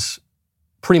was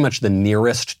pretty much the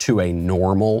nearest to a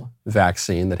normal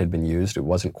vaccine that had been used. It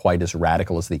wasn't quite as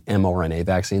radical as the mRNA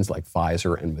vaccines like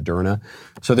Pfizer and Moderna.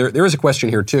 So there is a question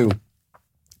here, too.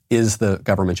 Is the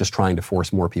government just trying to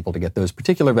force more people to get those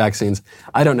particular vaccines?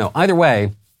 I don't know. Either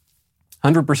way,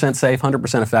 100% safe,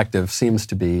 100% effective seems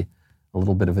to be a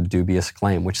little bit of a dubious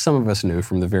claim, which some of us knew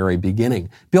from the very beginning.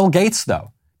 Bill Gates,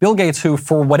 though. Bill Gates, who,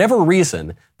 for whatever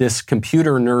reason, this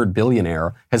computer nerd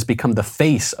billionaire has become the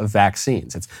face of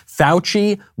vaccines. It's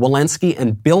Fauci, Walensky,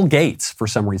 and Bill Gates for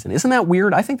some reason. Isn't that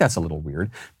weird? I think that's a little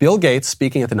weird. Bill Gates,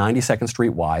 speaking at the 92nd Street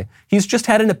Y, he's just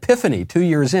had an epiphany 2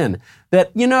 years in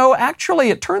that,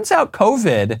 actually it turns out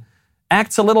COVID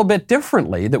acts a little bit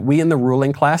differently that we in the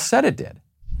ruling class said it did.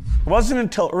 It wasn't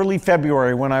until early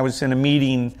February when I was in a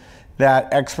meeting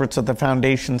that experts at the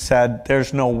foundation said,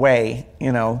 there's no way,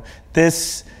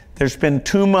 there's been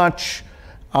too much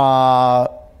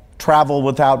travel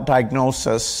without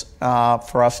diagnosis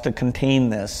for us to contain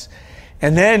this.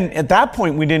 And then at that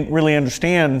point, we didn't really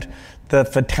understand the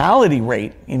fatality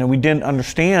rate. We didn't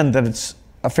understand that it's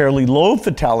a fairly low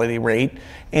fatality rate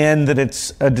and that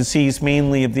it's a disease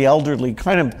mainly of the elderly,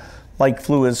 kind of like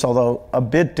flu is, although a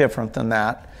bit different than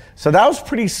that. So that was a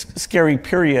pretty scary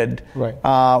period, right,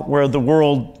 where the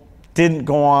world didn't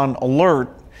go on alert,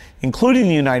 including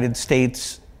the United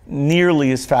States,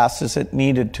 nearly as fast as it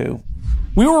needed to.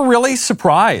 We were really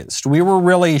surprised. We were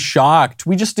really shocked.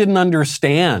 We just didn't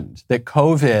understand that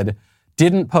COVID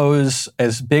didn't pose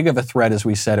as big of a threat as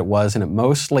we said it was, and it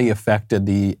mostly affected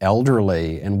the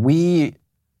elderly. And we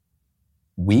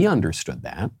understood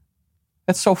that.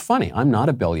 That's so funny. I'm not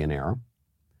a billionaire.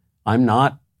 I'm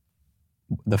not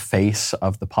the face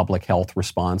of the public health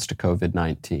response to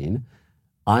COVID-19.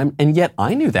 And yet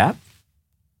I knew that.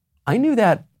 I knew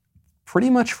that pretty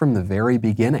much from the very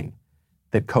beginning,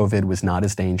 that COVID was not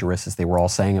as dangerous as they were all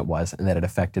saying it was, and that it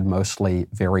affected mostly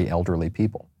very elderly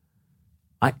people.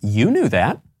 You knew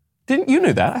that. Didn't you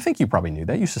knew that? I think you probably knew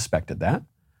that. You suspected that.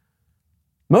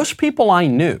 Most people I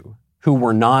knew who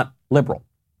were not liberal,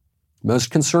 most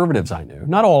conservatives I knew,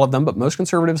 not all of them, but most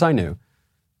conservatives I knew,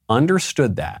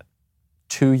 understood that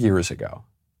 2 years ago.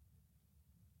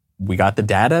 We got the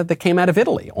data that came out of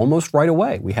Italy almost right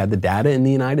away. We had the data in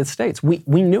the United States. We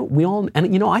knew, we all,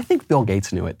 and I think Bill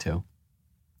Gates knew it too.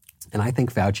 And I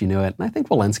think Fauci knew it. And I think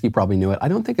Walensky probably knew it. I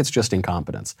don't think it's just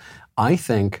incompetence. I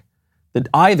think that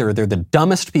either they're the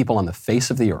dumbest people on the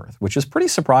face of the earth, which is pretty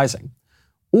surprising,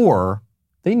 or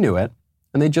they knew it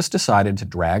and they just decided to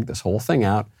drag this whole thing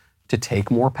out to take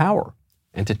more power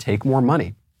and to take more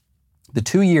money. The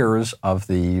 2 years of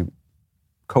the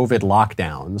COVID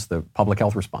lockdowns, the public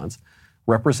health response,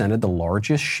 represented the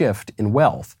largest shift in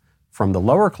wealth from the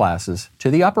lower classes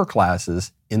to the upper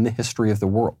classes in the history of the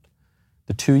world.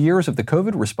 The 2 years of the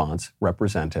COVID response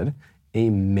represented a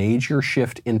major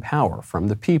shift in power from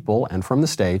the people and from the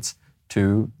states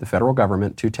to the federal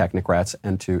government, to technocrats,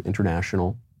 and to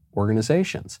international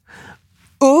organizations.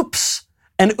 Oops!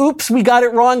 And oops, we got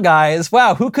it wrong, guys.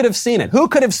 Wow, who could have seen it? Who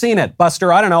could have seen it,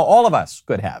 Buster? I don't know, all of us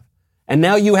could have. And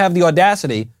now you have the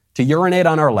audacity to urinate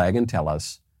on our leg and tell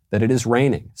us that it is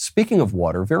raining. Speaking of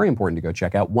water, very important to go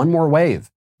check out One More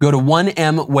Wave. Go to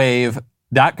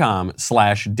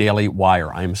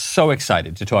 1mwave.com/dailywire. I'm so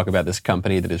excited to talk about this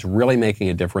company that is really making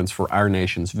a difference for our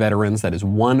nation's veterans. That is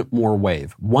One More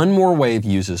Wave. One More Wave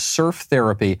uses surf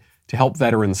therapy to help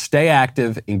veterans stay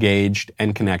active, engaged,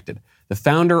 and connected. The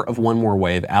founder of One More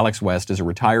Wave, Alex West, is a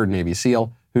retired Navy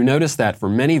SEAL who noticed that for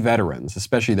many veterans,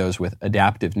 especially those with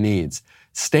adaptive needs,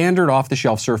 standard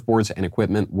off-the-shelf surfboards and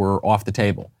equipment were off the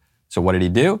table. So what did he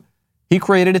do? He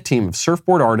created a team of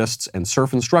surfboard artists and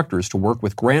surf instructors to work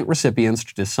with grant recipients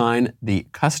to design the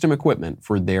custom equipment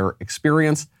for their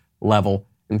experience, level,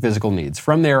 and physical needs.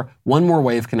 From there, One More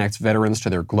Wave connects veterans to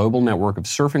their global network of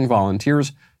surfing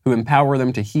volunteers who empower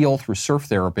them to heal through surf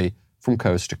therapy from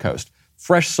coast to coast.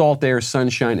 Fresh salt air,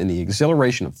 sunshine, and the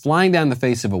exhilaration of flying down the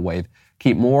face of a wave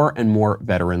keep more and more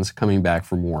veterans coming back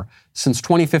for more. Since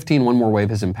 2015, One More Wave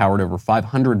has empowered over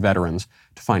 500 veterans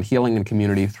to find healing and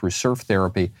community through surf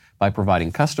therapy by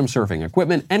providing custom surfing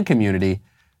equipment and community.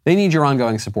 They need your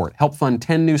ongoing support. Help fund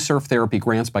 10 new surf therapy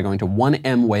grants by going to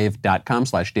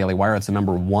 1mwave.com/dailywire. It's the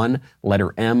number 1,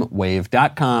 letter M,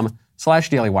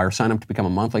 wave.com/dailywire. Sign up to become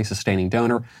a monthly sustaining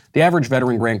donor. The average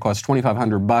veteran grant costs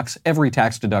 $2,500. Every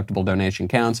tax-deductible donation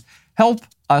counts. Help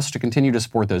us to continue to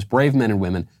support those brave men and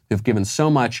women who have given so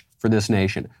much for this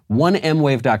nation.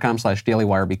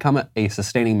 1mwave.com/dailywire. Become a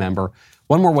sustaining member.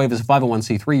 One More Wave is a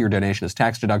 501c3. Your donation is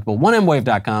tax-deductible.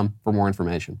 1mwave.com for more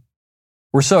information.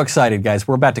 We're so excited, guys.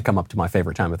 We're about to come up to my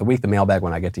favorite time of the week, the mailbag,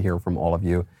 when I get to hear from all of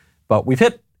you. But we've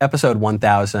hit episode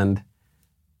 1,000.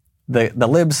 The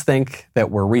libs think that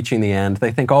we're reaching the end.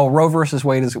 They think, oh, Roe versus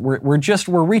Wade is,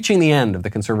 we're reaching the end of the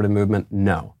conservative movement.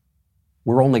 No,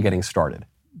 we're only getting started,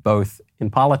 both in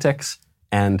politics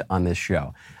and on this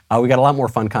show. We got a lot more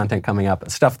fun content coming up,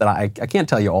 stuff that I can't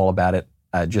tell you all about it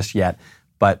just yet,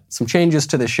 but some changes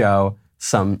to the show,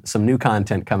 some new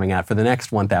content coming out for the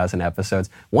next 1,000 episodes.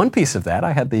 One piece of that,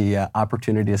 I had the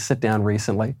opportunity to sit down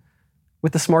recently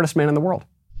with the smartest man in the world.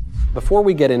 Before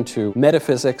we get into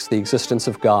metaphysics, the existence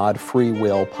of God, free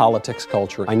will, politics,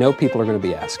 culture, I know people are going to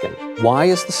be asking, why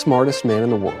is the smartest man in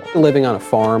the world living on a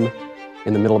farm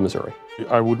in the middle of Missouri?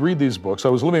 I would read these books. I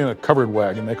was living in a covered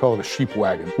wagon. They call it a sheep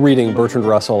wagon. Reading Bertrand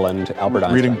Russell and Albert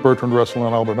Einstein. Reading Bertrand Russell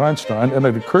and Albert Einstein. And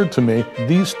it occurred to me,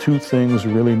 these two things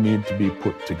really need to be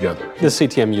put together. The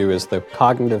CTMU is the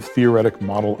cognitive theoretic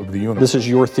model of the universe. This is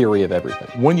your theory of everything.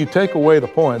 When you take away the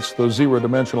points, those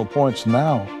zero-dimensional points,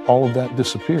 now all of that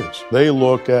disappears. They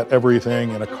look at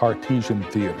everything in a Cartesian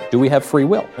theater. Do we have free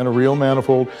will? And a real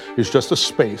manifold is just a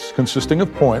space consisting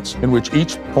of points in which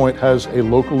each point has a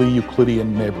locally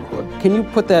Euclidean neighborhood. Can you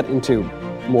put that into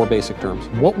more basic terms?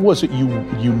 What was it you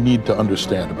need to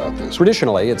understand about this?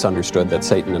 Traditionally, it's understood that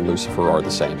Satan and Lucifer are the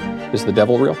same. Is the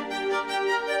devil real?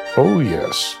 Oh,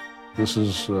 yes. This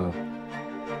is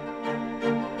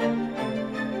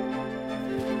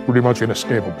pretty much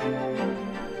inescapable.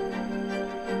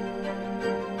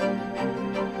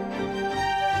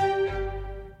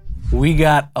 We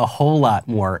got a whole lot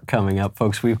more coming up,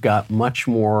 folks. We've got much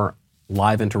more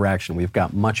live interaction. We've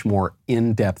got much more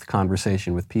in-depth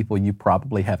conversation with people you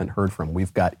probably haven't heard from.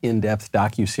 We've got in-depth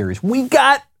docuseries. We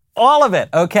got all of it,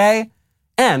 okay?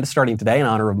 And starting today, in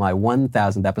honor of my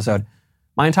 1,000th episode,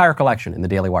 my entire collection in the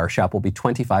Daily Wire shop will be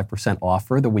 25% off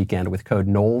for the weekend with code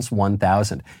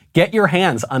Knowles1000. Get your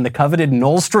hands on the coveted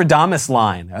Nostradamus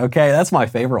line, okay? That's my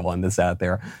favorite one that's out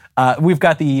there. We've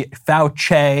got the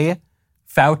Fauci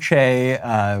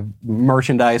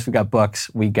merchandise. We got books.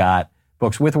 We got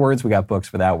books with words, we got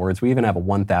books without words. We even have a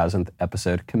 1,000th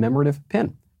episode commemorative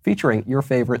pin featuring your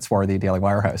favorite swarthy Daily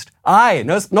Wire host. I,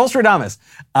 Nostradamus,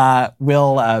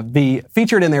 will be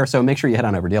featured in there, so make sure you head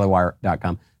on over to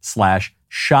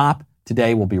dailywire.com/shop.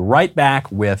 Today, we'll be right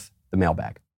back with the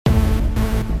mailbag.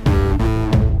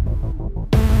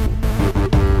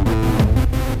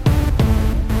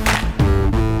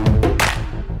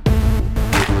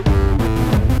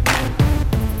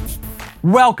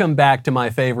 Welcome back to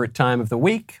my favorite time of the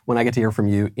week when I get to hear from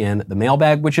you in the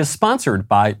mailbag, which is sponsored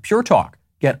by Pure Talk.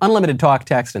 Get unlimited talk,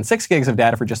 text, and 6 gigs of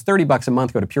data for just $30 a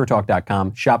month. Go to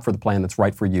puretalk.com. Shop for the plan that's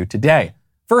right for you today.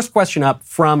 First question up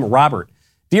from Robert.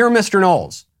 Dear Mr.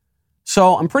 Knowles,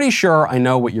 so I'm pretty sure I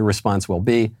know what your response will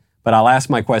be, but I'll ask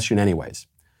my question anyways.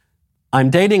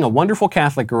 I'm dating a wonderful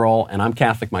Catholic girl, and I'm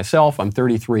Catholic myself. I'm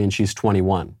 33 and she's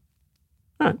 21.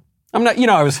 All right. I'm not,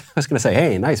 I was going to say,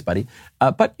 hey, nice, buddy.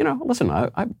 But, listen,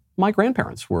 my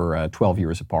grandparents were 12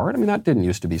 years apart. I mean, that didn't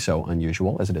used to be so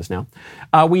unusual as it is now.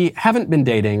 We haven't been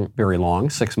dating very long,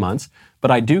 6 months, but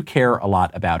I do care a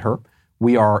lot about her.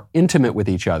 We are intimate with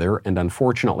each other, and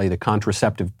unfortunately, the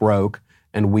contraceptive broke,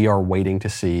 and we are waiting to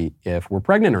see if we're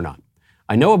pregnant or not.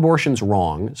 I know abortion's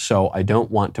wrong, so I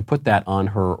don't want to put that on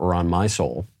her or on my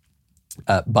soul,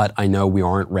 but I know we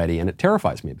aren't ready, and it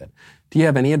terrifies me a bit. Do you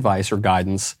have any advice or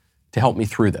guidance to help me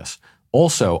through this?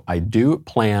 Also, I do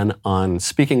plan on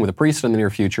speaking with a priest in the near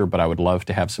future, but I would love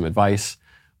to have some advice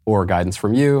or guidance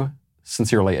from you.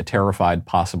 Sincerely, a terrified,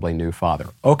 possibly new father.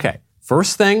 Okay,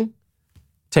 first thing,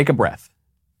 take a breath.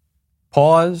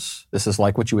 Pause. This is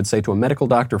like what you would say to a medical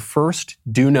doctor. First,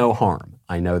 do no harm.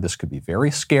 I know this could be very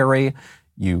scary.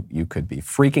 You could be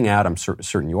freaking out. I'm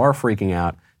certain you are freaking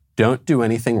out. Don't do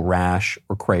anything rash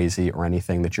or crazy or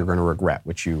anything that you're going to regret,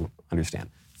 which you understand.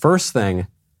 First thing,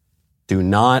 do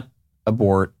not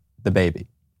abort the baby.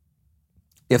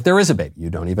 If there is a baby, you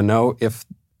don't even know if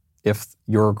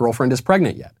your girlfriend is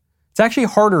pregnant yet. It's actually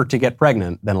harder to get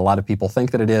pregnant than a lot of people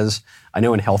think that it is. I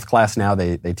know in health class now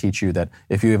they teach you that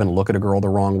if you even look at a girl the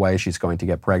wrong way, she's going to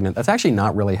get pregnant. That's actually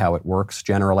not really how it works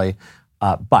generally.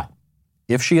 But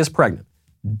if she is pregnant,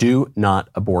 do not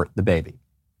abort the baby.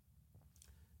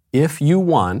 If you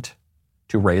want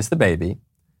to raise the baby,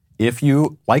 if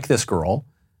you like this girl,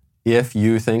 if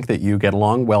you think that you get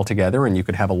along well together and you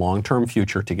could have a long-term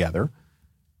future together,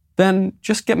 then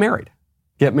just get married.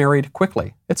 Get married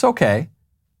quickly. It's okay.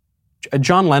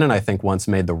 John Lennon, I think, once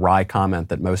made the wry comment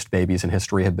that most babies in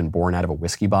history have been born out of a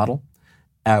whiskey bottle,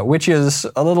 which is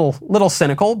a little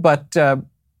cynical, but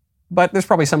there's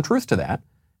probably some truth to that.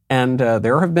 And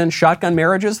there have been shotgun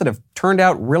marriages that have turned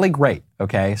out really great,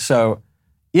 okay? So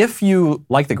if you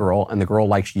like the girl and the girl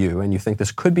likes you and you think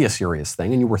this could be a serious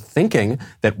thing and you were thinking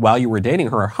that while you were dating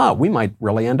her, we might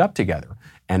really end up together,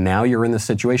 and now you're in this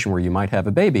situation where you might have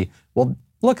a baby, well,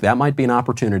 look, that might be an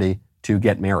opportunity to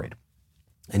get married.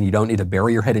 And you don't need to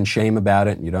bury your head in shame about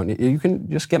it. You can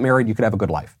just get married. You could have a good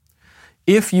life.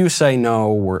 If you say,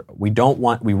 no, we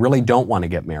really don't want to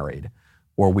get married,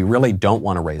 or we really don't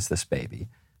want to raise this baby,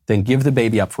 then give the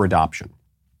baby up for adoption.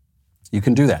 You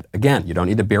can do that. Again, you don't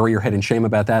need to bury your head in shame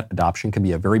about that. Adoption can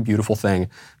be a very beautiful thing.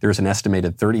 There's an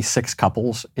estimated 36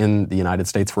 couples in the United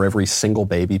States for every single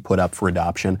baby put up for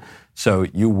adoption. So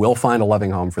you will find a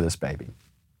loving home for this baby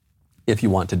if you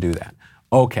want to do that.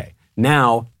 Okay.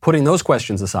 Now, putting those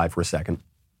questions aside for a second,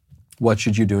 what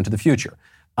should you do into the future?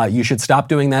 You should stop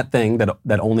doing that thing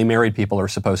that only married people are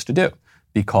supposed to do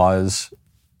because,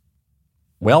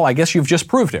 well, I guess you've just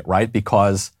proved it, right?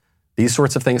 Because these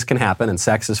sorts of things can happen and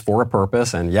sex is for a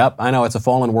purpose. And yep, I know it's a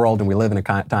fallen world and we live in a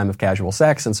time of casual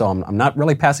sex. And so I'm not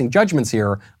really passing judgments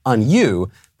here on you,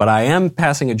 but I am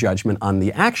passing a judgment on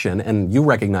the action. And you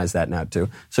recognize that now too.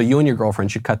 So you and your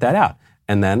girlfriend should cut that out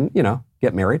and then,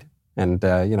 get married. And,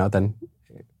 then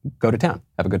go to town,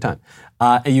 have a good time.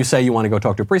 And you say you want to go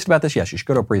talk to a priest about this? Yes, you should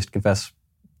go to a priest, confess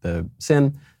the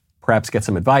sin, perhaps get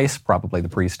some advice. Probably the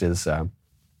priest is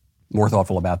more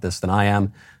thoughtful about this than I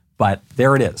am. But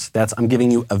there it is. I'm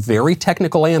giving you a very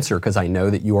technical answer because I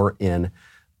know that you're in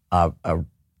a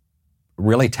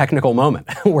really technical moment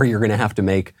where you're going to have to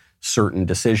make certain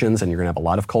decisions and you're going to have a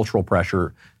lot of cultural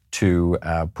pressure to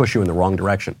push you in the wrong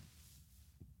direction.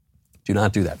 Do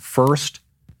not do that. First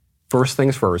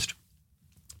things first,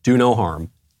 do no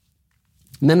harm,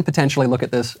 and then potentially look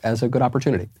at this as a good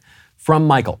opportunity. From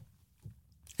Michael.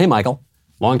 Hey, Michael,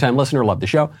 longtime listener, love the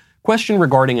show. Question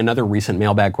regarding another recent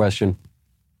mailbag question.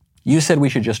 You said we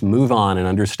should just move on and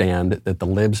understand that the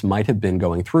libs might have been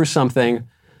going through something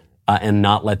and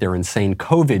not let their insane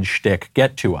COVID shtick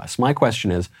get to us. My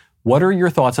question is, what are your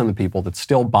thoughts on the people that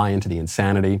still buy into the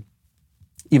insanity,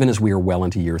 even as we are well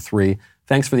into year 3?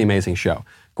 Thanks for the amazing show.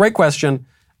 Great question.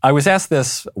 I was asked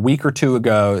this a week or two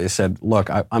ago. They said,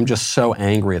 look, I'm just so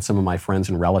angry at some of my friends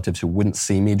and relatives who wouldn't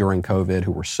see me during COVID,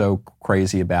 who were so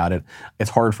crazy about it.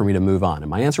 It's hard for me to move on. And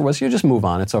my answer was, you just move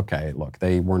on. It's okay. Look,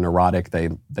 they were neurotic.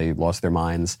 They lost their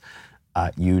minds.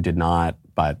 You did not.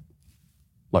 But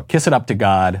look, kiss it up to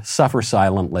God, suffer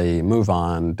silently, move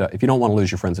on. If you don't want to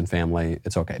lose your friends and family,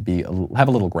 it's okay. Have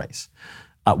a little grace.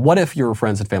 What if your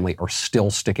friends and family are still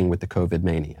sticking with the COVID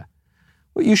mania?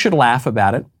 Well, you should laugh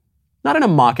about it. Not in a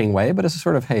mocking way, but as a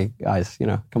sort of, hey, guys,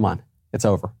 come on, it's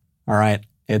over. All right,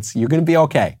 you're going to be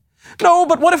okay. No,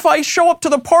 but what if I show up to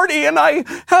the party and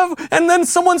and then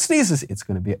someone sneezes?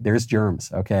 There's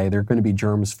germs, okay? There are going to be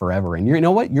germs forever. And you know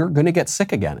what? You're going to get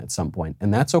sick again at some point,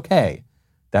 and that's okay.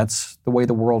 That's the way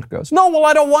the world goes. No, well,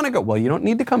 I don't want to go. Well, you don't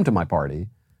need to come to my party.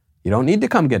 You don't need to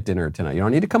come get dinner tonight. You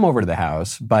don't need to come over to the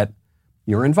house, but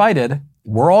you're invited.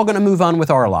 We're all going to move on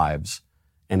with our lives.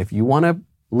 And if you want to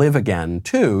live again,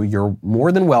 too, you're more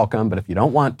than welcome, but if you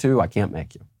don't want to, I can't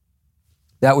make you.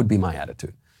 That would be my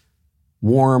attitude.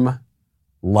 Warm,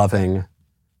 loving,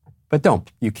 but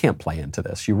you can't play into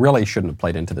this. You really shouldn't have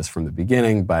played into this from the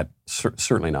beginning, but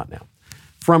certainly not now.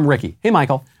 From Ricky. Hey,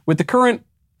 Michael, with the current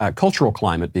cultural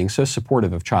climate being so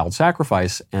supportive of child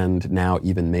sacrifice and now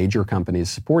even major companies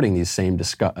supporting these same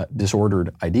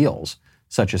disordered ideals,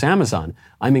 such as Amazon,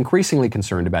 I'm increasingly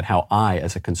concerned about how I,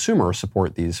 as a consumer,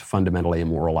 support these fundamentally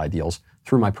immoral ideals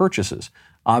through my purchases.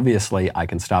 Obviously, I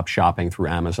can stop shopping through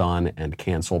Amazon and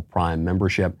cancel Prime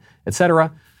membership,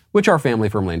 etc., which our family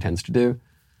firmly intends to do.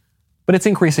 But it's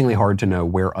increasingly hard to know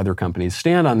where other companies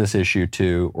stand on this issue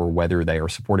too, or whether they are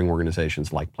supporting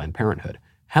organizations like Planned Parenthood.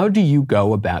 How do you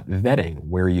go about vetting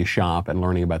where you shop and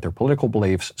learning about their political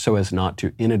beliefs so as not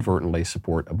to inadvertently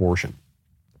support abortion?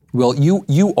 Well,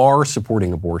 you are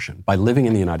supporting abortion. By living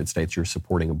in the United States, you're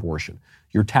supporting abortion.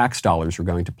 Your tax dollars are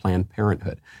going to Planned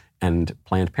Parenthood. And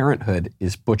Planned Parenthood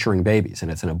is butchering babies,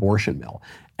 and it's an abortion mill.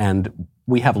 And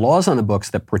we have laws on the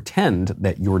books that pretend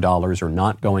that your dollars are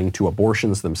not going to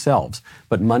abortions themselves,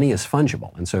 but money is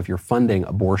fungible. And so if you're funding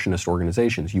abortionist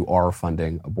organizations, you are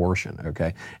funding abortion,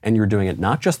 okay? And you're doing it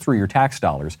not just through your tax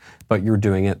dollars, but you're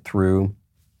doing it through,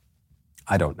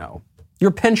 I don't know, your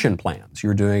pension plans.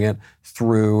 You're doing it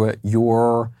through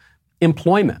your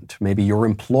employment. Maybe your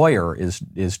employer is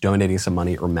donating some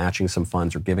money or matching some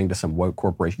funds or giving to some woke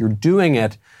corporation. You're doing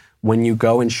it when you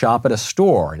go and shop at a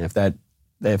store. And if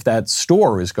that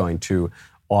store is going to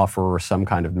offer some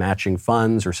kind of matching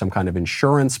funds or some kind of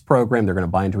insurance program, they're going to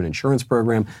buy into an insurance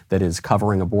program that is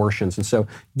covering abortions. And so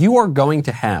you are going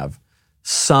to have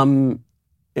some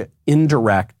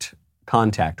indirect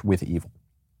contact with evil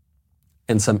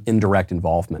and some indirect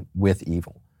involvement with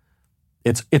evil.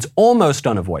 It's almost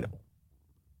unavoidable.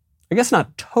 I guess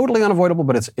not totally unavoidable,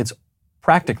 but it's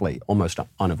practically almost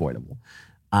unavoidable.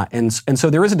 And so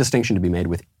there is a distinction to be made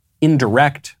with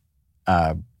indirect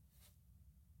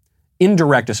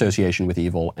association with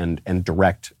evil and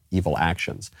direct evil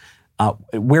actions.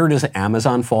 Where does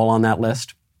Amazon fall on that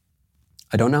list?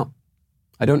 I don't know.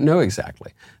 I don't know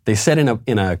exactly. They said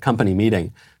in a company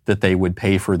meeting that they would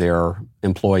pay for their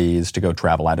employees to go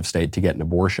travel out of state to get an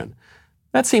abortion.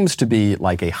 That seems to be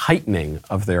like a heightening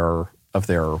of their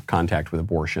contact with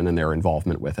abortion and their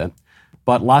involvement with it.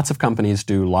 But lots of companies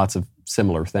do lots of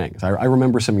similar things. I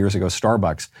remember some years ago,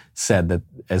 Starbucks said that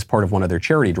as part of one of their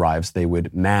charity drives, they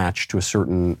would match to a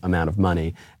certain amount of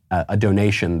money a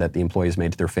donation that the employees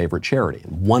made to their favorite charity.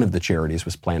 And one of the charities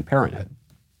was Planned Parenthood.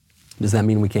 Does that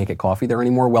mean we can't get coffee there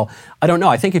anymore? Well, I don't know.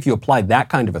 I think if you apply that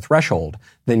kind of a threshold,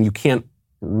 then you can't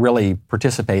really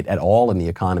participate at all in the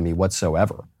economy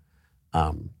whatsoever.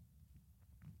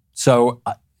 This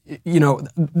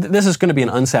is going to be an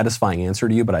unsatisfying answer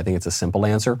to you, but I think it's a simple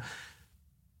answer.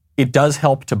 It does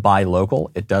help to buy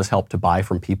local. It does help to buy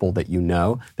from people that you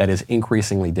know. That is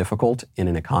increasingly difficult in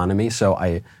an economy. So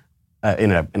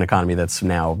in an economy that's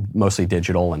now mostly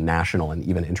digital and national and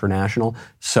even international.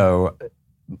 So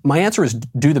my answer is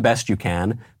do the best you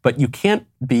can, but you can't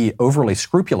be overly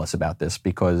scrupulous about this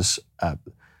because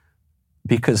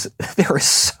there is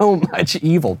so much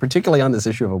evil, particularly on this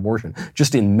issue of abortion,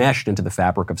 just enmeshed into the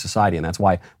fabric of society. And that's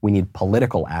why we need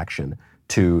political action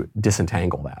to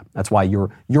disentangle that. That's why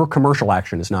your commercial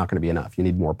action is not going to be enough. You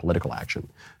need more political action.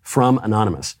 From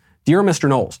Anonymous. Dear Mr.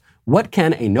 Knowles, what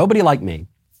can a nobody like me,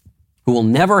 who will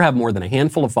never have more than a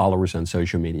handful of followers on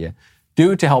social media,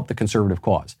 do to help the conservative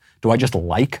cause? Do I just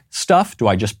like stuff? Do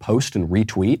I just post and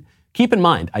retweet? Keep in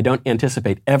mind, I don't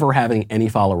anticipate ever having any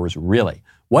followers, really.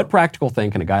 What practical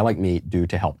thing can a guy like me do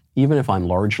to help? Even if I'm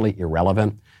largely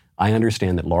irrelevant, I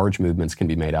understand that large movements can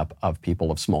be made up of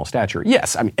people of small stature.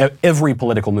 Yes, I mean, every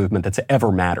political movement that's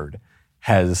ever mattered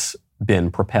has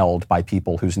been propelled by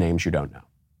people whose names you don't know.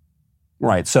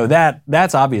 Right, so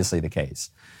that's obviously the case.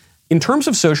 In terms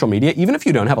of social media, even if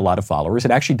you don't have a lot of followers,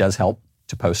 it actually does help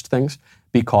to post things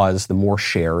because the more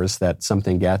shares that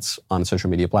something gets on social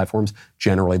media platforms,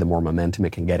 generally the more momentum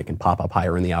it can get. It can pop up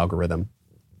higher in the algorithm.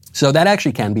 So that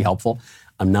actually can be helpful.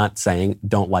 I'm not saying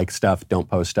don't like stuff, don't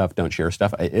post stuff, don't share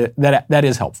stuff. That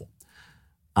is helpful.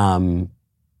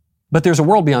 But there's a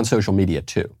world beyond social media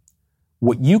too.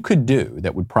 What you could do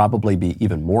that would probably be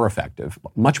even more effective,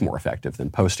 much more effective than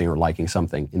posting or liking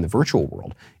something in the virtual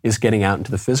world, is getting out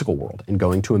into the physical world and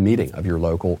going to a meeting of your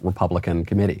local Republican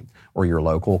committee or your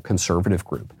local conservative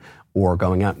group, or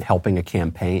going out and helping a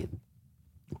campaign,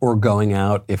 or going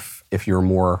out, if you're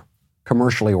more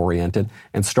commercially oriented,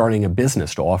 and starting a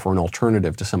business to offer an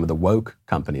alternative to some of the woke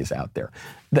companies out there.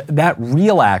 That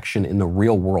real action in the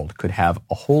real world could have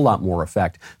a whole lot more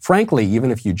effect. Frankly, even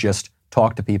if you just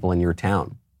talk to people in your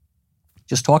town.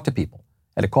 Just talk to people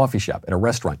at a coffee shop, at a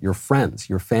restaurant, your friends,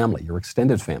 your family, your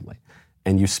extended family,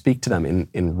 and you speak to them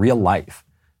in real life.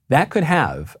 That could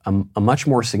have a much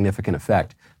more significant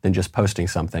effect than just posting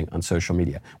something on social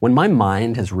media. When my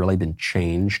mind has really been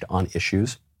changed on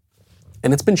issues,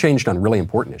 and it's been changed on really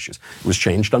important issues. It was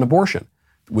changed on abortion.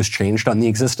 It was changed on the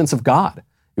existence of God.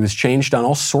 It was changed on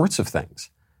all sorts of things.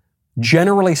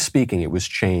 Generally speaking, it was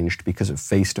changed because of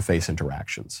face-to-face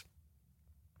interactions.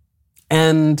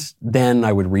 And then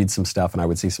I would read some stuff and I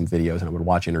would see some videos and I would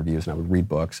watch interviews and I would read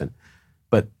books.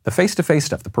 But the face-to-face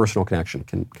stuff, the personal connection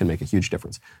can make a huge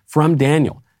difference. From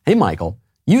Daniel, hey, Michael,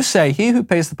 you say he who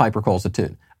pays the piper calls the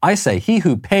tune. I say he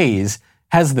who pays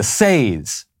has the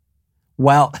says.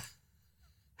 Well,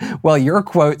 Well, your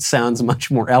quote sounds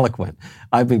much more eloquent.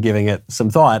 I've been giving it some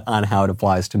thought on how it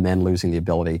applies to men losing the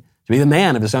ability to be the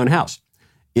man of his own house.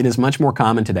 It is much more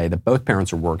common today that both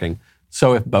parents are working,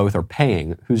 so if both are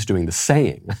paying, who's doing the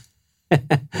saying?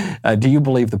 Do you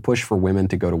believe the push for women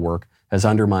to go to work has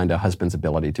undermined a husband's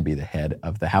ability to be the head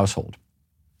of the household?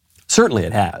 Certainly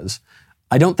it has.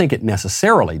 I don't think it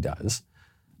necessarily does,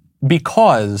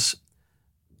 because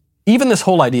even this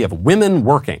whole idea of women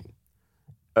working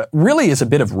really is a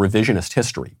bit of revisionist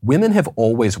history. Women have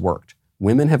always worked.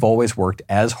 Women have always worked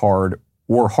as hard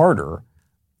or harder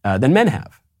than men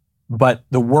have. But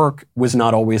the work was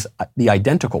not always the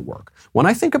identical work. When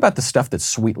I think about the stuff that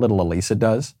sweet little Elisa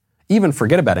does, even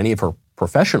forget about any of her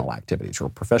professional activities or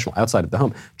professional outside of the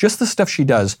home, just the stuff she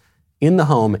does in the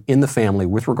home, in the family,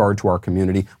 with regard to our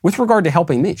community, with regard to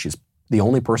helping me. She's the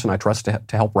only person I trust to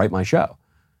help write my show.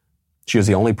 She was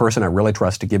the only person I really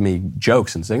trust to give me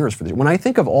jokes and zingers for this. When I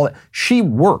think of all that, she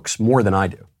works more than I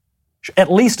do.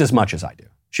 At least as much as I do.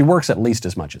 She works at least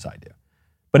as much as I do.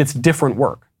 But it's different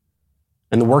work.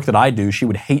 And the work that I do, she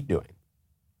would hate doing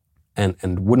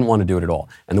and wouldn't want to do it at all.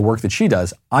 And the work that she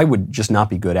does, I would just not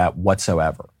be good at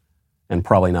whatsoever and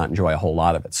probably not enjoy a whole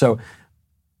lot of it. So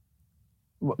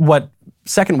what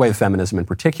second wave feminism in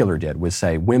particular did was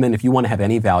say, women, if you want to have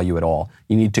any value at all,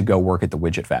 you need to go work at the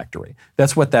widget factory.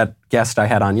 That's what that guest I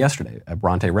had on yesterday,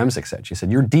 Bronte Remzik, said. She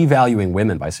said, you're devaluing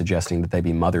women by suggesting that they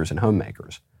be mothers and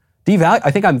homemakers.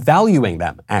 I think I'm valuing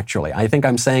them, actually. I think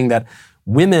I'm saying that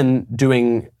women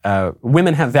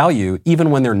have value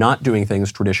even when they're not doing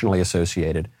things traditionally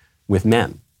associated with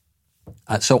men.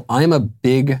 So I'm a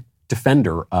big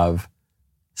defender of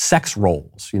sex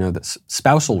roles, the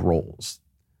spousal roles.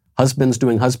 Husbands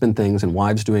doing husband things and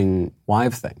wives doing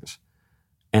wife things.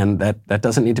 And that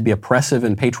doesn't need to be oppressive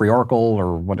and patriarchal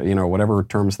or whatever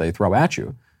terms they throw at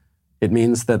you. It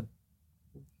means that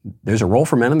there's a role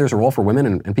for men and there's a role for women,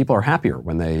 and people are happier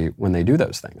when they do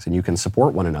those things. And you can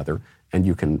support one another, and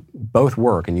you can both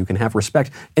work, and you can have respect.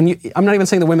 And I'm not even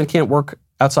saying that women can't work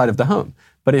outside of the home,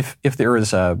 but if there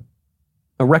is a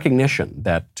recognition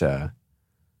that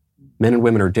men and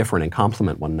women are different and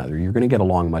complement one another, you're going to get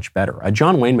along much better.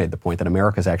 John Wayne made the point that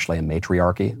America is actually a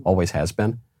matriarchy, always has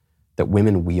been, that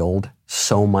women wield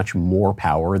so much more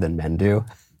power than men do.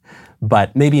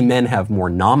 But maybe men have more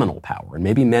nominal power, and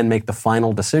maybe men make the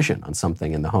final decision on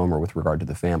something in the home or with regard to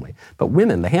the family. But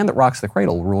women, the hand that rocks the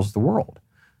cradle, rules the world.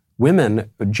 Women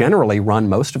generally run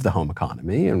most of the home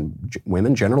economy, and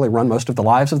women generally run most of the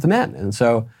lives of the men. And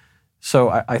so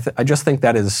I just think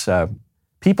that is,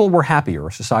 people were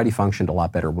happier, society functioned a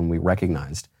lot better when we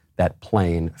recognized that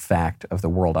plain fact of the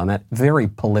world. On that very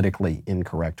politically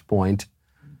incorrect point,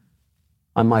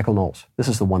 I'm Michael Knowles. This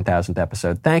is the 1000th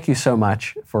episode. Thank you so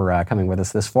much for coming with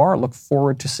us this far. I look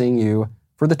forward to seeing you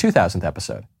for the 2000th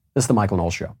episode. This is the Michael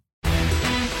Knowles Show.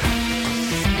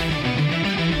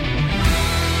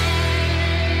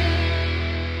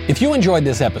 If you enjoyed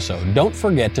this episode, don't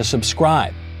forget to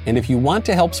subscribe. And if you want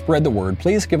to help spread the word,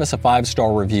 please give us a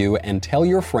 5-star review and tell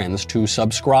your friends to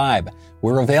subscribe.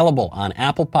 We're available on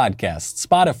Apple Podcasts,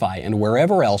 Spotify, and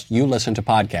wherever else you listen to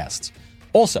podcasts.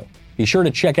 Also, be sure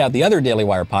to check out the other Daily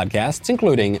Wire podcasts,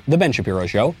 including The Ben Shapiro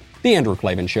Show, The Andrew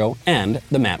Klavan Show, and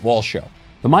The Matt Walsh Show.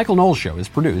 The Michael Knowles Show is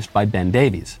produced by Ben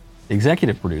Davies.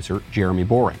 Executive producer, Jeremy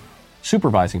Boring.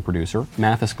 Supervising producer,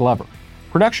 Mathis Glover.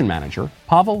 Production manager,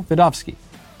 Pavel Vidovsky.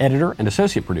 Editor and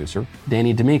associate producer,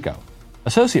 Danny D'Amico.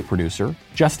 Associate producer,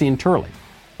 Justine Turley.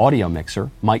 Audio mixer,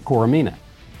 Mike Coromina.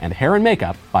 And hair and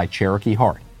makeup by Cherokee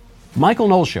Hart. The Michael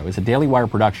Knowles Show is a Daily Wire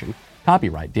production.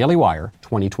 Copyright Daily Wire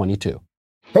 2022.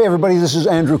 Hey, everybody, this is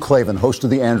Andrew Klavan, host of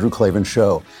The Andrew Klavan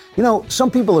Show. Some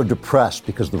people are depressed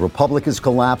because the Republic is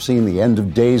collapsing, the end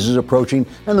of days is approaching,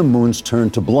 and the moon's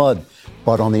turned to blood.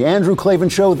 But on The Andrew Klavan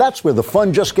Show, that's where the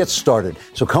fun just gets started.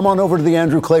 So come on over to The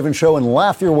Andrew Klavan Show and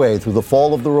laugh your way through the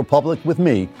fall of the Republic with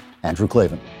me, Andrew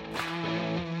Klavan.